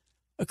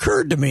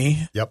occurred to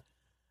me. Yep.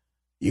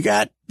 You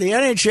got the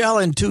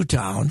NHL in 2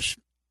 towns.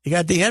 You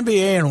got the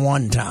NBA in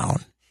 1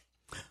 town.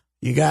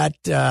 You got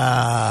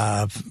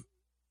the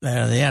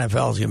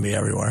NFL is going to be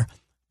everywhere.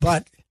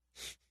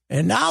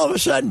 And now all of a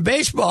sudden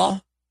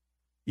baseball,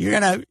 you're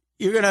gonna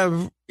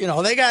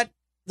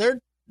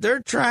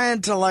they're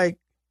trying to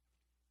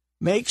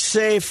make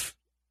safe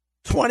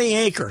 20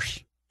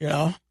 acres,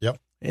 Yep.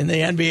 in the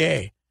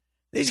NBA.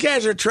 These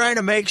guys are trying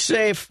to make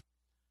safe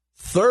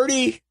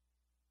 30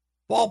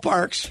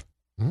 ballparks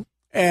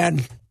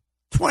and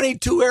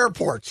 22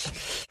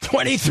 airports,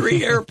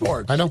 23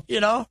 airports. I know.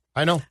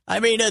 I know. I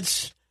mean,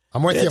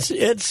 I'm with you.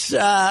 It's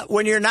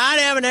when you're not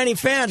having any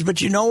fans,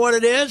 but you know what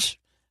it is?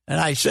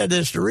 And I said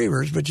this to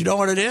Reavers, but you know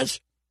what it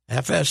is?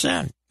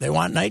 FSN. They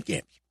want night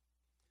games.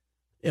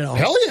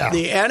 Hell yeah.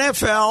 The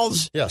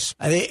NFL's, yes.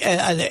 The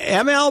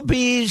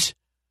MLB's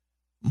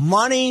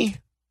money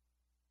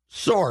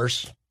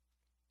source,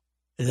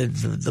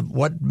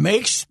 what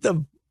makes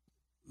the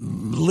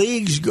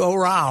leagues go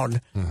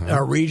round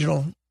are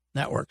regional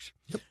networks.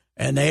 Yep.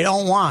 And they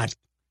don't want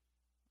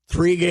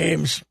 3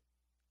 games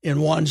in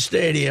 1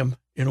 stadium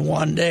in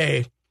 1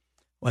 day.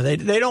 Well, they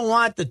don't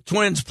want the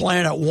Twins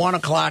playing at 1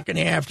 o'clock in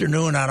the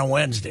afternoon on a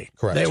Wednesday.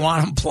 Correct. They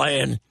want them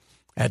playing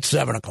at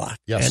 7 o'clock.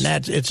 Yes.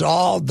 And it's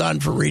all done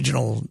for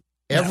regional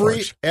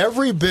networks.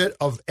 Every bit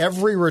of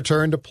every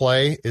return to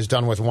play is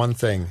done with one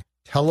thing: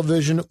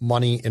 television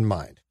money in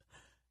mind.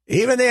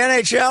 Even the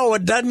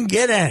NHL doesn't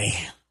get any.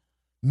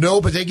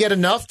 No, but they get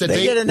enough that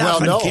they get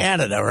enough in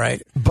Canada,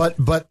 right? But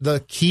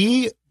the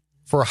key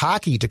for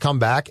hockey to come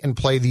back and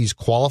play these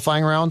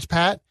qualifying rounds,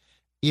 Pat,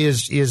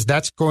 is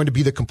that's going to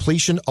be the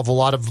completion of a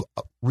lot of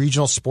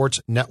regional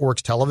sports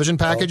networks television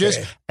packages,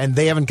 and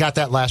they haven't got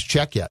that last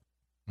check yet.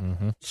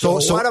 Mm-hmm. So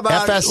what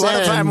about FSN,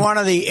 what if I'm one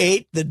of the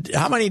 8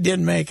 how many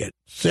didn't make it?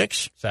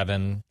 6?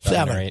 7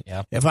 or 8,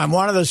 yeah. If I'm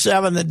one of the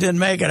 7 that didn't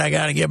make it, I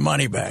got to give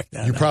money back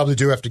then. You probably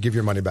do have to give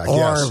your money back,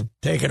 or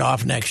take it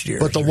off next year.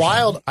 But the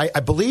Wild, I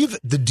believe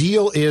the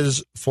deal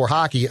is for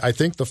hockey, I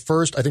think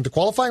the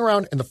qualifying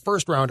round and the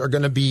first round are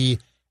going to be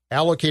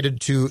allocated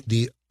to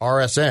the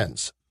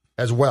RSNs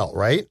as well,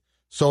 right?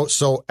 So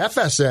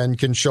FSN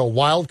can show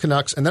Wild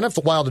Canucks, and then if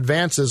the Wild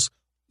advances,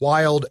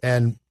 Wild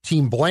and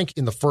Team Blank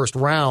in the first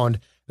round,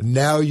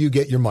 now you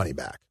get your money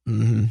back.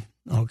 Mm-hmm.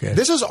 Okay.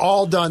 This is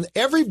all done.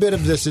 Every bit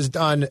of this is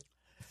done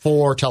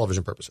for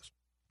television purposes.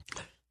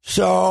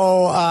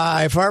 So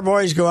if our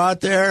boys go out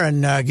there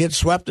and get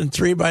swept in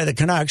 3 by the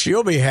Canucks,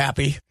 you'll be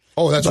happy.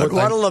 Oh, that's but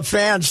what'll the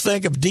fans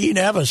think of Dean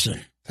Evison?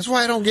 That's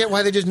why I don't get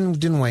why they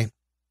didn't wait.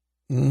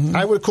 Mm-hmm.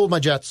 I would have cooled my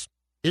jets.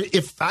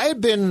 If I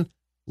had been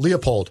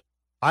Leopold,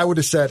 I would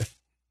have said,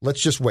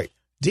 let's just wait.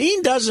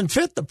 Dean doesn't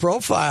fit the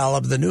profile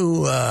of the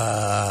new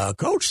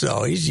coach,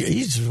 though.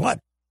 He's what,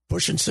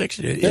 pushing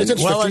 60. Yeah, he's in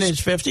his well 50s. in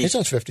his 50s? He's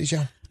in his 50s,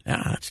 yeah.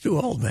 Yeah, that's too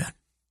old, man.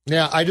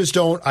 Yeah, I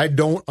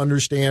don't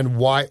understand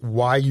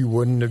why you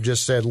wouldn't have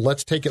just said,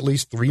 let's take at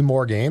least 3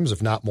 more games,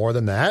 if not more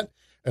than that,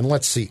 and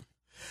let's see.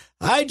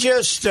 I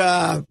just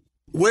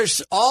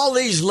wish all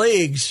these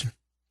leagues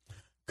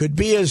could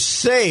be as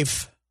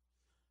safe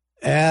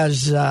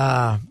as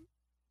the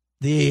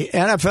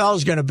NFL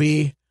is going to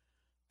be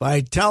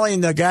by telling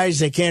the guys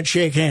they can't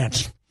shake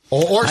hands.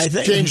 Or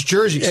exchange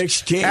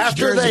jerseys.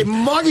 After they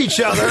mug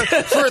each other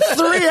for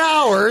 3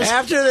 hours.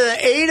 After the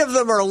 8 of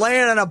them are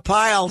laying in a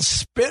pile,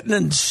 spitting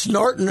and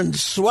snorting and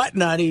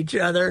sweating on each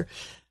other,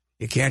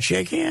 you can't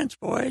shake hands,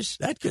 boys.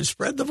 That could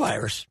spread the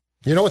virus.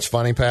 You know what's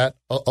funny, Pat?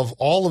 Of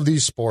all of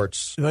these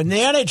sports. In the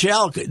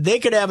NHL, they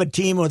could have a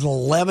team with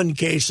 11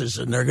 cases,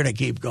 and they're going to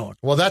keep going.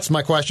 Well, that's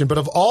my question. But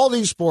of all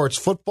these sports,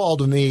 football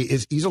to me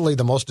is easily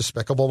the most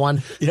despicable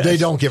one. Yes. They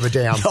don't give a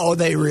damn. No,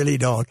 they really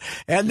don't.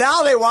 And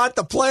now they want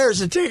the players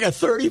to take a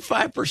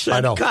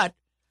 35% cut.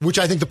 Which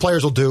I think the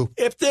players will do.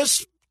 If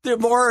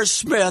DeMaurice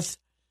Smith,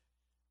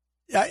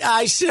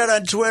 I said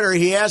on Twitter,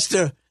 he has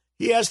to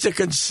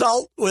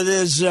consult with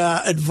his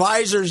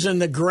advisors in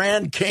the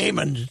Grand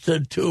Cayman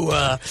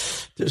to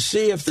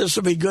see if this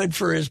will be good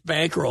for his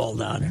bankroll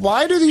down there.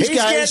 Why do these He's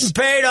getting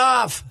paid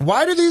off.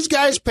 Why do these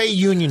guys pay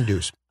union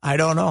dues? I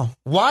don't know.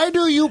 Why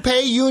do you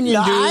pay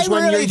union dues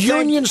when your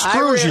union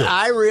screws you?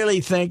 I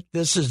really think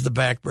this is the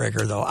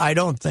backbreaker, though.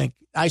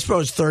 I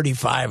suppose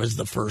 35 is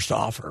the first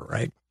offer,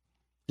 right?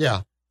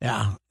 Yeah.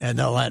 Yeah, and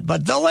they'll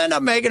end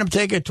up making them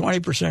take a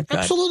 20% cut.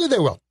 Absolutely, they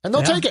will, and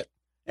they'll take it.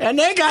 And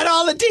they got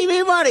all the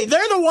TV money.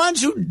 They're the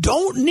ones who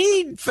don't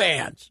need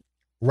fans.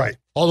 Right.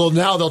 Although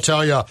now they'll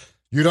tell you,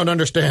 you don't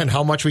understand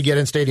how much we get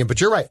in stadium.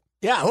 But you're right.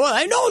 Yeah, well,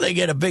 I know they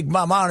get a big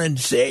amount in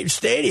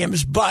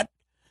stadiums, but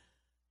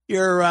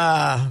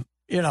that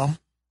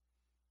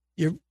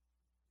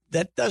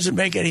doesn't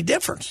make any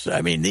difference.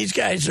 I mean, these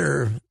guys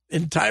are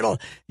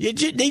entitled. They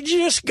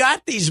just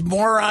got these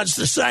morons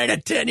to sign a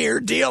 10-year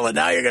deal, and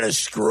now you're going to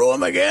screw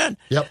them again?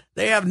 Yep.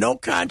 They have no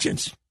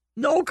conscience.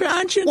 No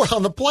conscience.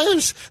 Well, the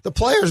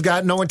players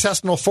got no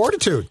intestinal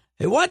fortitude.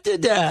 Hey, what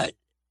did the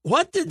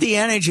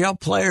NHL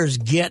players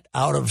get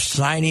out of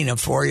signing a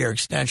 4-year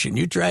extension?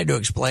 You tried to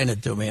explain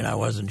it to me, and I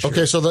wasn't sure.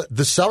 Okay, so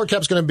the salary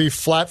cap's going to be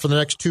flat for the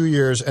next 2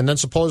 years, and then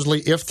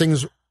supposedly if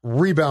things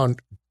rebound,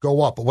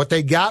 go up. But what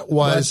they got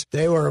was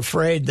they were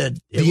afraid that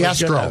the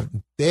escrow.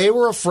 They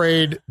were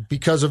afraid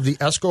because of the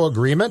escrow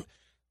agreement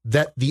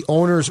that the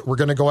owners were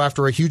going to go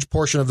after a huge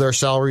portion of their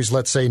salaries,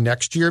 let's say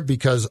next year,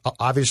 because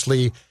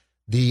obviously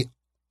the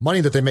money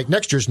that they make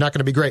next year is not going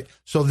to be great.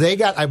 So they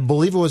got, I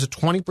believe it was a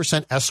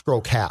 20% escrow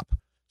cap.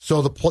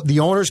 So the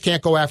owners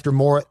can't go after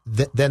more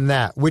than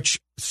that, which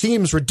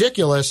seems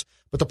ridiculous,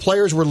 but the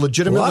players were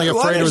legitimately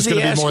afraid it was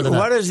going to be more than that.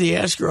 What is the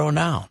escrow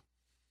now?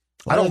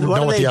 I don't know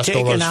what the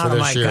escrow was for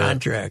this year.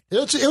 Contract? It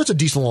was a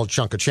decent little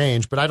chunk of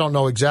change, but I don't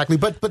know exactly.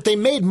 But they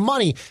made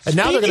money, and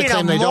now they're going to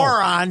claim they don't.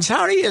 Morons,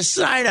 how do you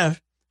sign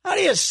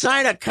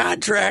a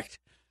contract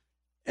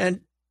and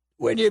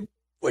when you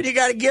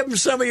got to give them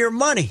some of your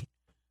money?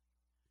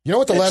 You know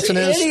what the lesson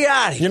is?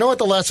 Idiotic. You know what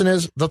the lesson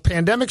is? The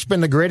pandemic's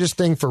been the greatest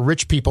thing for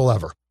rich people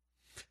ever.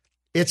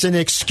 It's an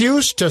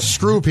excuse to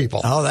screw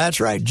people. Oh, that's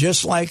right.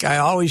 Just like I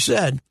always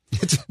said,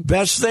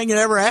 best thing that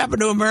ever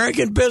happened to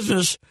American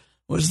business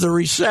was the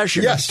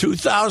recession of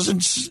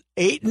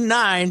 2008 and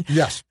 9.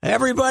 Yes.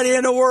 Everybody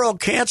in the world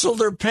canceled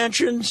their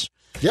pensions.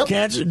 Yep.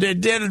 They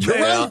did it.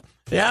 Right.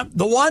 Yeah.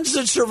 The ones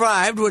that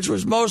survived, which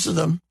was most of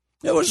them,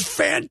 it was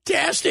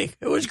fantastic.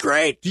 It was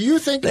great. Do you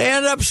think they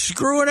ended up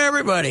screwing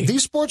everybody?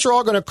 These sports are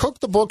all going to cook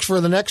the books for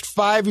the next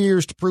 5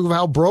 years to prove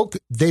how broke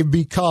they've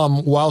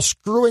become while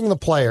screwing the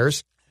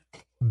players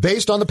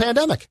based on the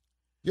pandemic.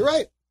 You're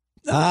right.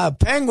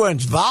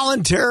 Penguins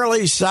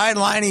voluntarily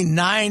sidelining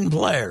 9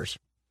 players.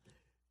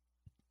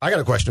 I got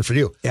a question for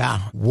you. Yeah.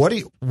 When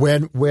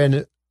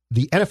the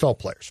NFL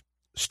players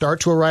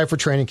start to arrive for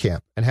training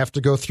camp and have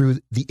to go through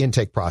the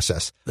intake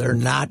process, they're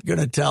not going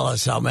to tell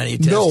us how many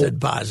tested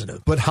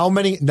positive. But how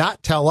many,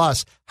 not tell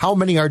us, how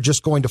many are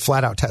just going to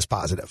flat out test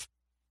positive?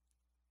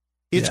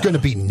 It's going to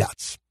be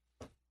nuts.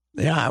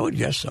 Yeah, I would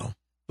guess so.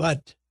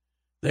 But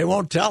they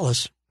won't tell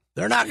us.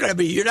 You're not going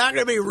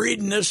to be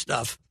reading this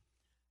stuff.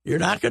 You're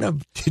not going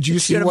to. Did you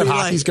see what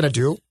hockey's going to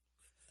do?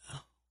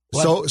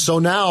 What? So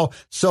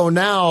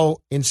now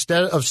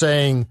instead of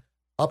saying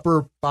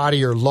upper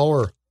body or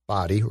lower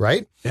body,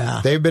 right?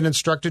 Yeah. They've been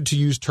instructed to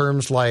use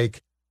terms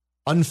like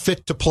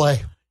unfit to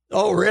play.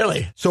 Oh,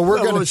 really?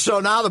 So So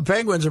now the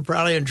Penguins are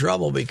probably in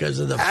trouble because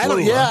of the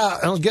flu.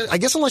 I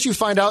guess unless you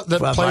find out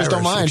that players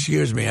don't mind.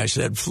 Excuse me, I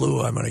said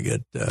flu. I'm going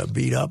to get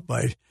beat up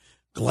by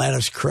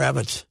Gladys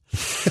Kravitz.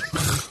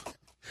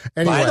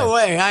 Anyway. By the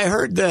way, I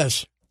heard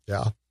this.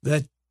 Yeah.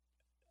 That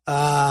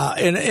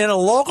in a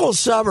local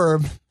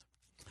suburb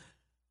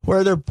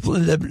where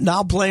they're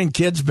now playing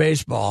kids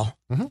baseball,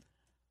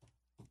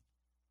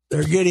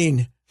 they're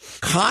getting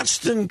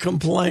constant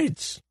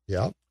complaints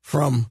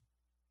from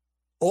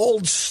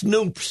old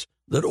snoops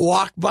that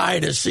walk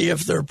by to see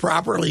if they're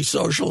properly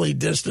socially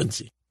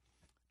distancing.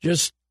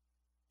 Just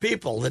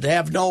people that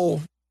have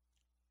no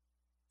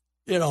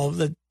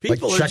the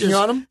people like checking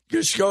on them?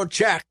 Just go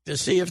check to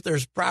see if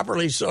there's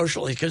properly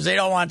socially, because they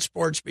don't want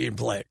sports being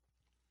played.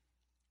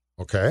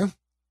 Okay.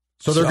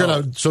 So they're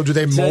going to, so do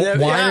they whine and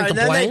complain? And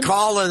then they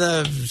call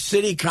the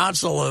city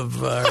council of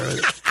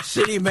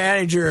city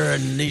manager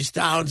in these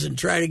towns and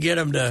try to get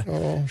them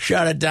to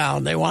shut it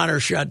down. They want her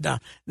shut down.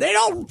 They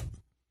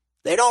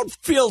don't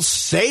feel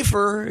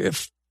safer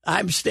if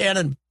I'm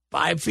standing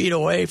 5 feet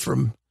away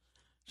from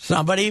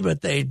somebody,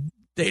 but they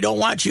don't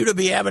want you to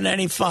be having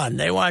any fun.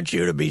 They want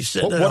you to be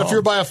sitting at What home. if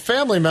you're by a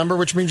family member,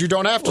 which means you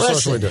don't have to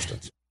socially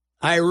distance?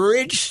 I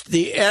reached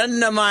the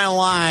end of my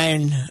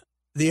line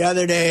the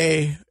other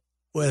day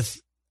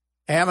with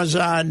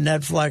Amazon,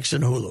 Netflix,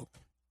 and Hulu.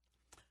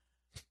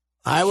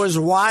 I was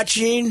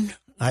watching,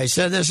 I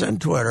said this on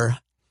Twitter,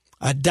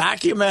 a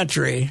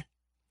documentary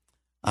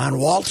on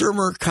Walter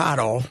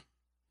Mercado,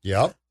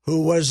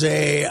 who was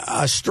a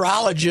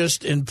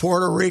astrologist in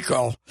Puerto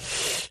Rico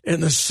in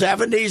the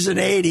 70s and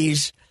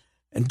 80s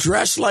and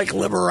dressed like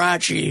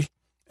Liberace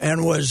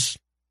and was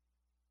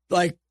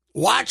like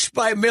watched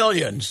by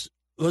millions.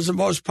 Was the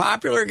most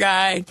popular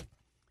guy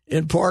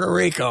in Puerto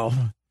Rico.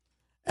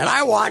 And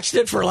I watched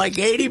it for like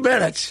 80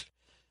 minutes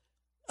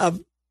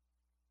of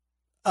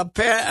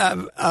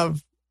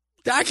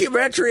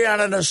documentary on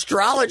an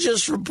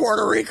astrologist from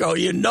Puerto Rico.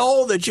 You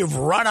know that you've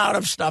run out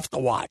of stuff to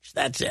watch.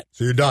 That's it.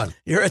 So you're done.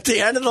 You're at the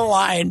end of the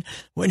line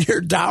when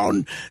you're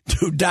down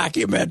to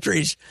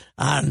documentaries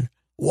on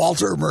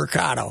Walter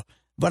Mercado.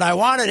 But I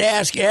wanted to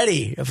ask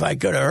Eddie if I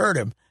could have heard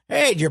him.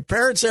 Hey, did your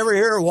parents ever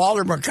hear of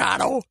Walter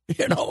Mercado?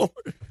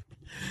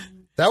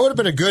 That would have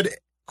been a good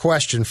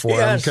question for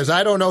him, because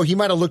I don't know. He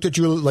might have looked at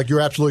you like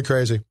you're absolutely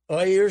crazy.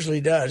 Well, he usually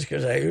does,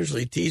 because I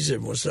usually tease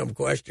him with some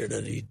question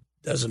and he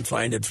doesn't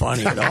find it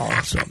funny at all.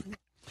 So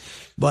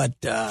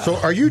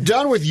are you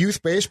done with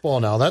youth baseball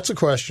now? That's a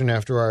question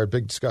after our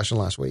big discussion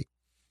last week.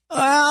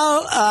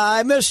 Well,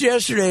 I missed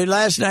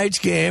last night's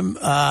game.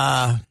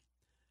 Apparently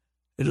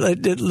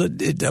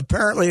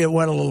it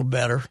went a little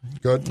better.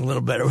 Good. A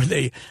little better.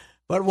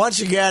 But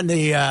once again,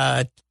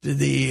 the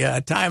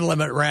time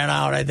limit ran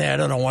out. I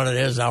don't know what it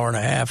is, hour and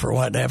a half or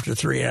what, after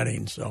 3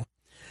 innings. So,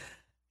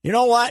 you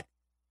know what?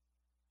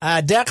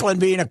 Declan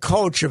being a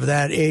coach of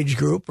that age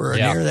group or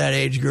near that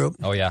age group.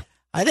 Oh, yeah.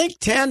 I think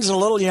 10's a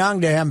little young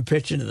to have them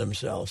pitching to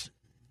themselves.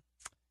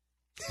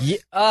 Yeah.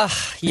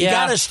 You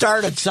got to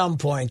start at some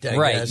point, I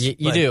guess. Right,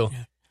 you do.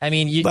 I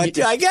mean,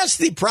 I guess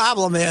the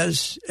problem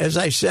is, as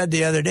I said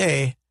the other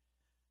day,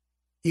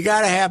 you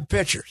got to have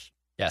pitchers.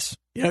 Yes.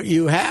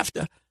 You have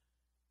to.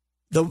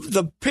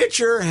 The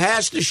pitcher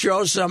has to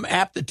show some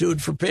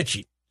aptitude for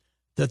pitching,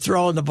 to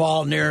throwing the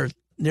ball near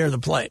the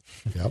plate.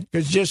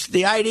 Because just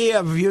the idea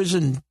of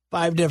using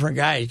 5 different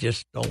guys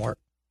just don't work.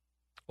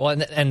 Well,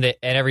 and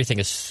everything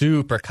is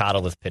super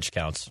coddled with pitch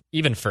counts,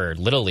 even for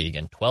Little League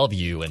and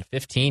 12U and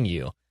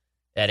 15U,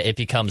 that it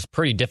becomes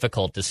pretty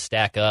difficult to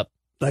stack up.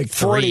 Like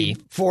 40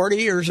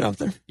 or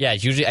something? Yeah,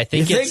 usually I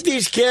think you think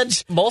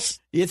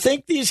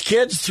these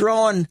kids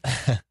throwing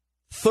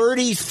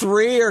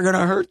 33 are going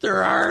to hurt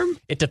their arm?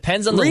 It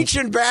depends on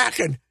reaching back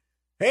and,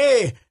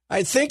 hey,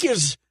 I think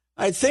his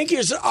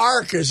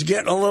arc is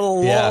getting a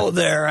little low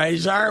there.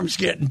 His arm's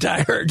getting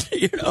tired.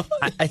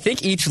 I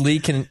think each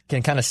league can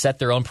kind of set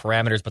their own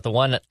parameters, but the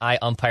one I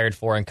umpired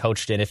for and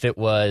coached in, if it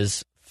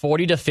was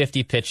 40 to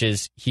 50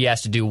 pitches, he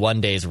has to do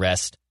 1 day's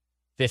rest.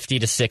 50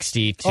 to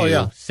 60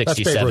 to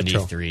 60,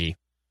 73,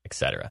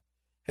 etc.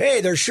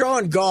 Hey, they're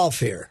showing golf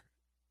here.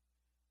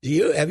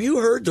 Have you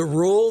heard the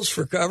rules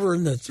for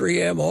covering the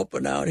 3M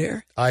Open out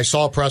here? I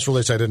saw a press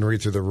release. I didn't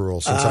read through the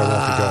rules since I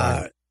won't be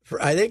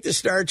going. I think the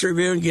Star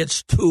Tribune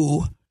gets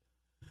 2.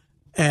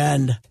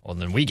 And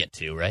then we get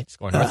 2, right?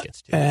 Score North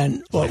gets 2.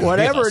 And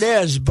whatever it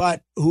is,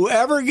 but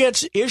whoever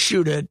gets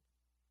issued it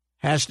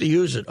has to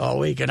use it all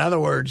week. In other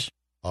words,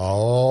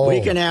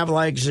 we can have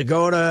like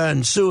Zagota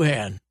and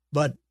Suhan,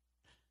 but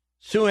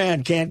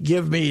Suhan can't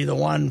give me the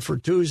one for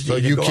Tuesday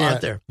to go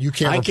out there. You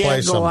can't replace I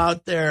can't go them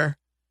out there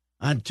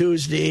on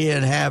Tuesday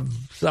and have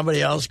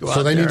somebody else go out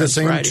there. So they need the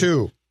same Friday.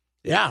 2.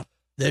 Yeah.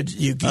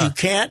 You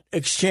can't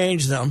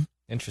exchange them.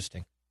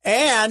 Interesting.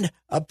 And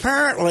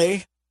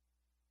apparently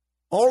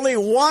only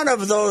one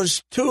of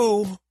those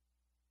 2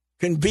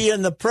 can be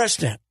in the press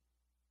tent.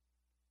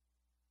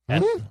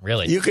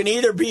 Really? You can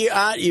either be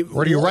on...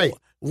 Where do you write?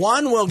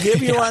 One will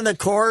give you on the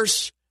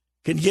course...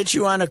 can get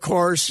you on a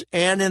course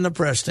and in the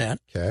press tent.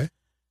 Okay.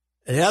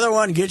 The other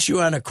one gets you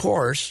on a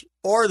course,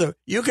 or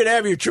you can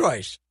have your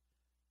choice.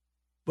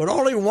 But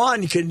only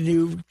one can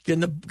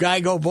the guy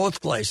go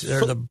both places,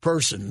 or the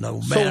person, the man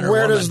or woman. So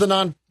where does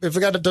if the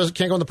guy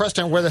can't go in the press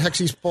tent, where the heck's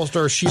he supposed to,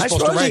 or she's supposed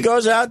to write? I suppose he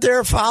goes out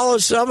there,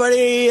 follows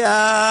somebody,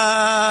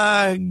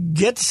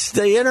 gets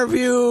the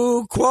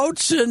interview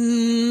quotes,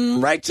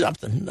 and writes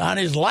something on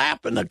his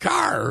lap in the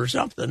car or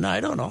something. I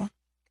don't know.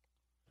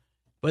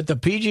 But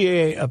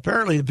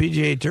apparently the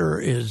PGA Tour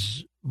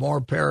is more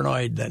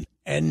paranoid than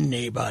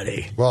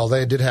anybody. Well,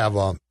 they did have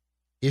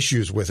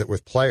issues with it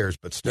with players,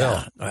 but still.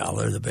 Yeah, well,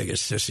 they're the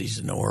biggest sissies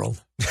in the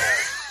world.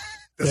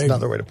 That's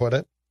another way to put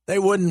it. They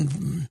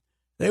wouldn't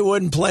they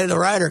wouldn't play the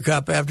Ryder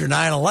Cup after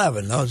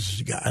 9/11.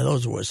 Those guys,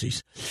 those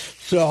wussies.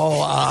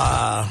 So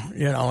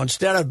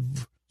instead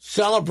of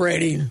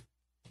celebrating,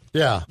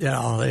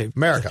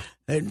 America.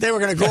 They were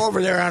going to go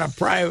over there on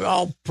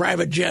all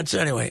private jets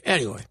anyway.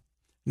 Anyway,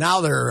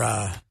 now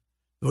they're.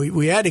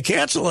 We had to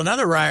cancel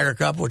another Ryder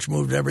Cup, which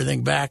moved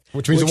everything back.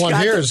 Which means the one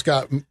here has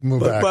got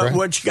moved back, right?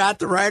 Which got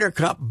the Ryder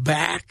Cup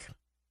back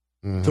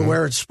to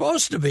where it's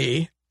supposed to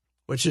be,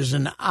 which is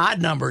an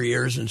odd number of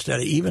years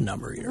instead of even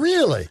number of years.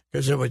 Really?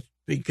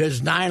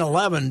 Because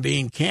 9/11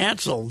 being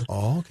canceled.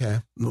 Oh, okay.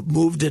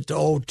 Moved it to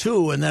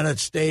 2002, and then it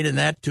stayed in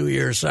that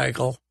 2-year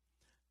cycle.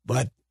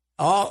 But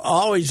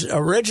always,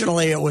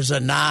 originally, it was a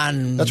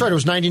non. That's right. It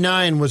was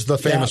 99 was the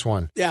famous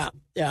one. Yeah.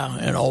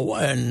 And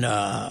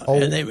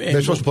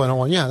they're supposed to play in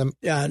 01.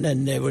 Yeah. And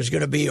then it was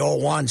going to be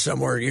 01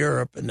 somewhere in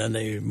Europe, and then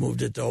they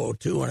moved it to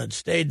 02, and it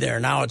stayed there.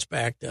 Now it's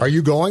back to. Are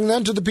you going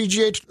then to the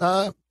PGA?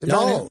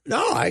 No,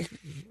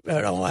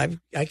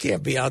 I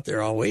can't be out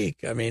there all week.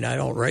 I mean, I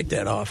don't write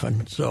that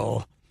often,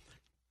 so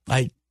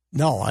I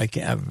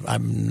can't.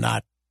 I'm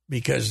not,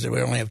 because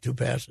we only have 2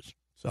 passes.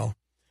 So,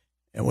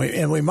 and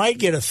we might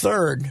get a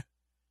third,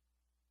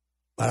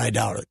 but I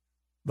doubt it.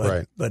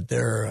 Right. But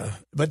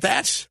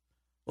that's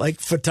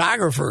like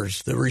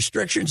photographers. The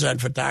restrictions on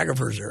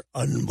photographers are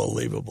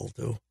unbelievable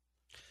too.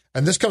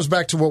 And this comes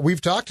back to what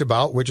we've talked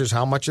about, which is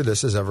how much of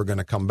this is ever going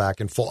to come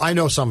back in full. I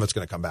know some of it's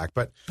going to come back,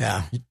 but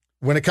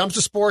when it comes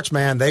to sports,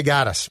 man, they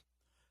got us.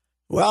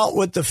 Well,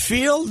 with the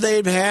field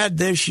they've had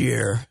this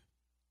year,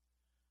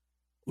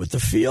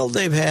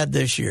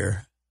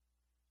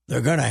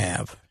 they're going to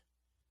have.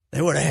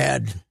 They would have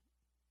had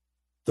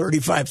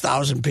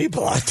 35,000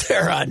 people out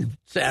there on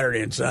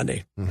Saturday and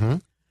Sunday. Mm-hmm.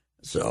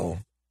 So,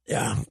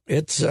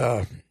 it's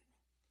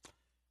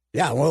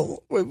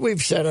well,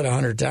 we've said it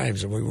 100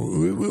 times.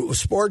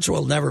 Sports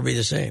will never be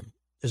the same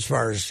as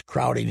far as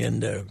crowding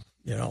into,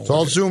 It's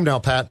all Zoom now,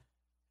 Pat.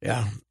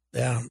 Yeah,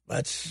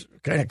 that's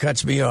kind of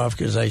cuts me off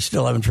because I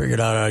still haven't figured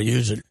out how to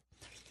use it.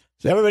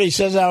 So everybody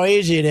says how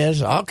easy it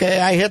is. Okay,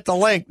 I hit the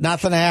link.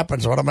 Nothing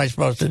happens. What am I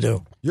supposed to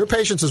do? Your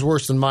patience is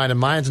worse than mine, and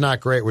mine's not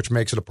great, which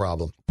makes it a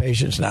problem.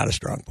 Patience, not a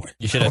strong point.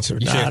 You should have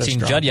seen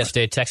Judd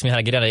yesterday text me how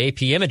to get out of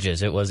AP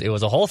Images. It was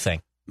a whole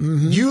thing.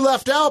 Mm-hmm. You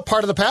left out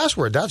part of the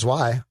password. That's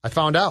why. I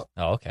found out.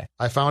 Oh, okay.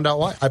 I found out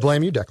why. I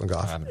blame you, Declan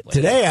Goff.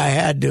 Today I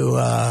had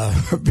to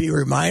be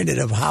reminded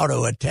of how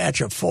to attach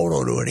a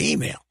photo to an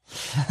email.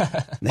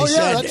 They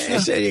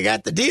said you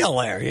got the deal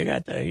there. You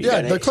got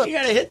the clip. You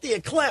got to hit the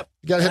clip.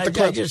 You got to hit the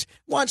clip.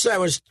 Once I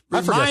was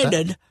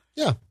reminded.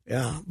 Yeah.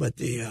 But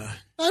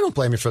I don't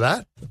blame you for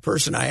that. The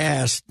person I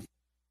asked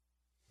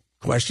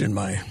questioned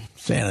my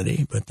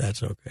sanity, but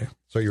that's okay.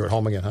 So you're at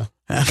home again, huh?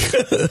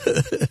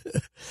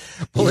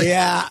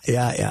 Yeah.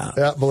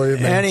 Yeah, believe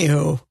me.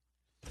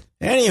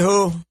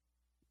 Anywho,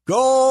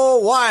 go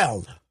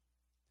Wild.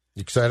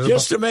 You excited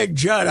just to make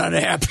Judd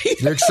unhappy.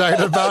 You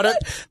excited about it?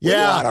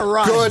 Yeah,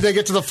 good. They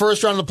get to the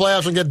first round of the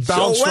playoffs and get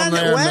bounced from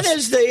there. When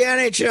does the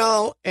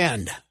NHL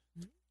end?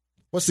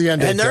 What's the end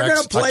date? And they're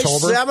going to play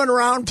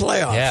 7-round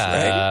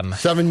playoffs, right?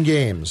 7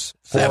 games.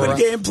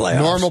 7-game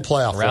playoffs. Normal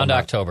playoff. Around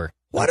October.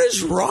 What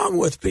is wrong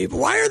with people?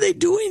 Why are they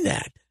doing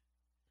that?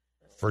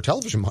 For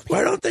television money.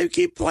 Why don't they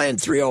keep playing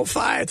 3 out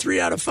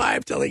of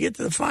 5 till they get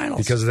to the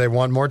finals? Because they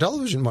want more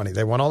television money.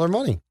 They want all their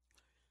money.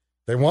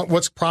 They want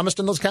what's promised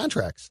in those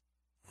contracts.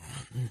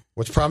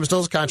 What's promised in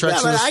those contracts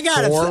is 4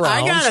 rounds.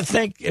 I got to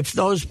think if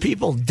those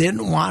people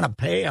didn't want to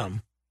pay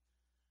them,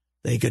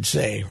 they could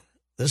say,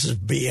 this is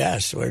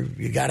BS.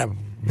 You got to.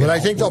 But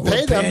I think they'll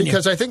pay them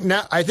because I think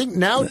now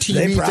TV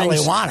they probably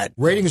thinks want it.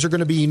 Ratings are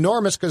going to be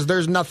enormous because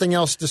there's nothing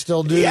else to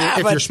still do if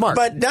you're smart.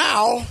 But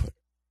now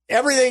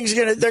everything's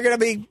going to. They're going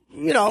to be,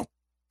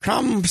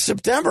 come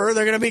September,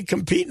 they're going to be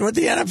competing with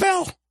the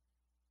NFL.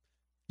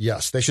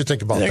 Yes, they should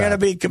think about that. They're going to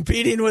be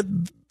competing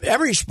with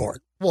every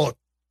sport. Well,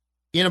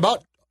 in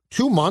about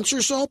 2 months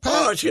or so, Pat.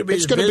 Oh, it's going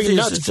to be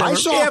nuts.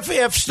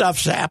 If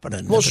stuff's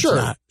happening. Well,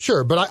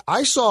 sure. But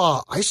I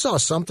saw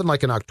something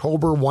like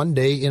one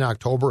day in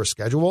October, a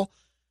schedule.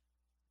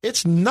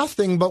 It's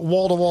nothing but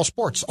wall-to-wall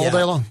sports all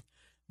day long.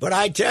 But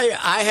I tell you,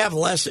 I have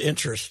less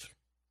interest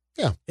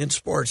in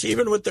sports.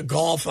 Even with the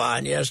golf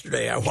on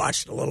yesterday, I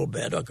watched a little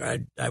bit. Look, I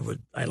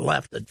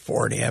left at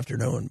 4 in the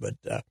afternoon, but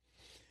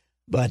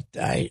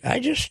I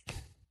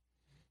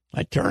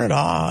turn it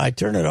off. I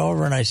turn it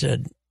over, and I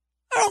said,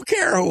 I don't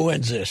care who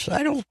wins this.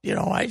 I don't.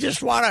 I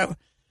just want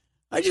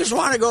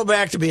to go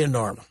back to being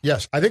normal.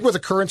 Yes, I think with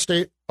the current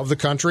state of the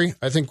country,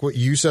 I think what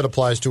you said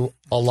applies to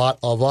a lot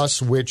of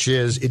us, which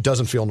is it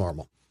doesn't feel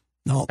normal.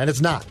 No, and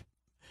it's not.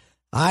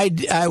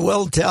 I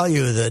will tell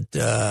you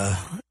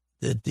that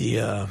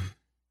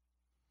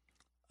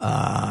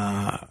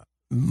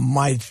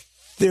my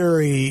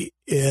theory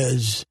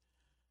is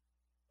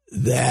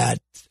that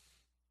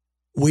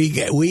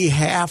we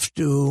have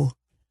to.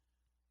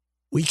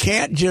 We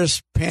can't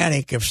just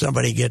panic if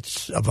somebody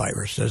gets a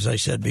virus, as I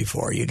said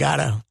before. You got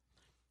to,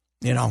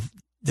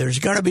 there's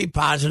going to be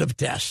positive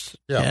tests.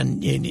 Yeah.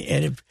 And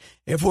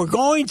if we're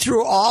going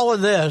through all of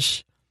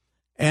this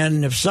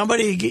And if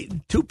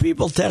two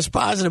people test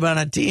positive on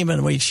a team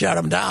and we shut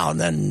them down,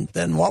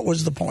 then what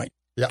was the point?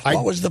 Yeah,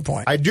 what was the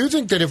point? I do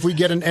think that if we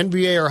get an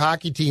NBA or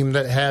hockey team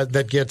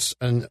that gets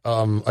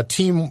a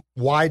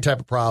team-wide type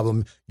of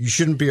problem, you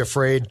shouldn't be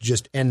afraid to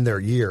just end their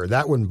year.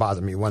 That wouldn't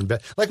bother me one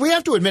bit. Like, we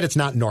have to admit it's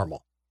not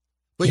normal.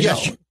 But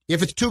yes,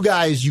 if it's two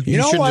guys, you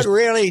know should what just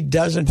really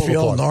doesn't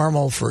feel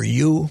normal for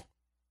you?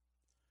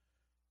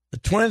 The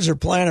Twins are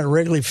playing at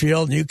Wrigley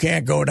Field, and you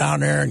can't go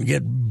down there and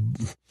get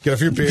a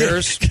few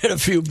beers. Get a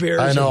few beers.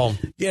 I know.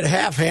 Get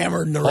half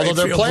hammered in the right field.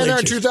 Although they're playing there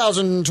in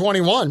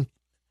 2021.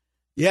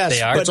 Yes,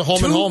 they are. It's a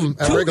home and home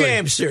at Wrigley.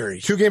 2-game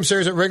series. 2-game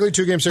series at Wrigley,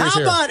 2-game series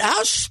here.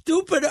 How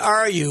stupid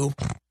are you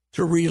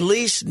to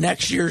release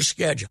next year's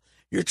schedule?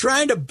 You're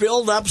trying to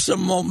build up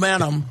some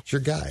momentum it's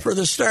your guy. For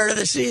the start of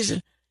the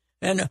season.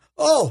 And,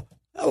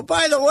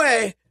 by the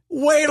way,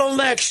 wait till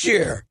next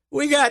year.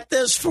 We got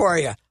this for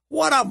you.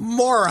 What a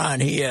moron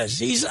he is.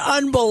 He's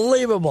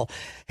unbelievable.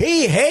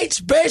 He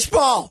hates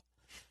baseball.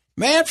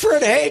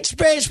 Manfred hates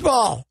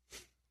baseball.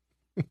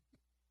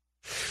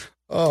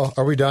 Oh,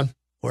 are we done?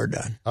 We're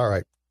done. All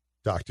right.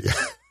 Talk to you.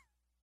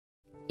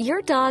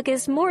 Your dog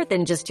is more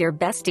than just your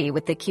bestie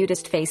with the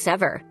cutest face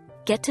ever.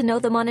 Get to know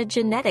them on a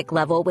genetic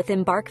level with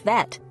Embark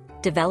Vet.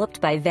 Developed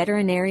by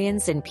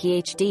veterinarians and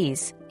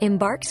PhDs,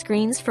 Embark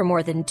screens for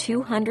more than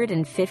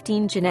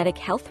 215 genetic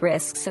health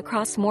risks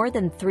across more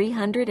than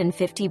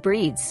 350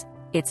 breeds.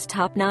 It's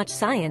top-notch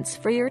science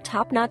for your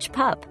top-notch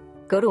pup.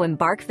 Go to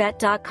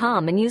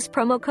EmbarkVet.com and use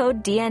promo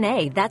code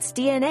DNA, that's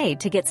DNA,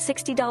 to get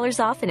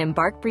 $60 off an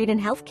Embark Breed and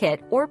Health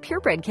Kit or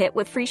Purebred Kit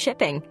with free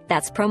shipping.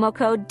 That's promo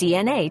code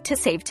DNA to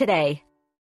save today.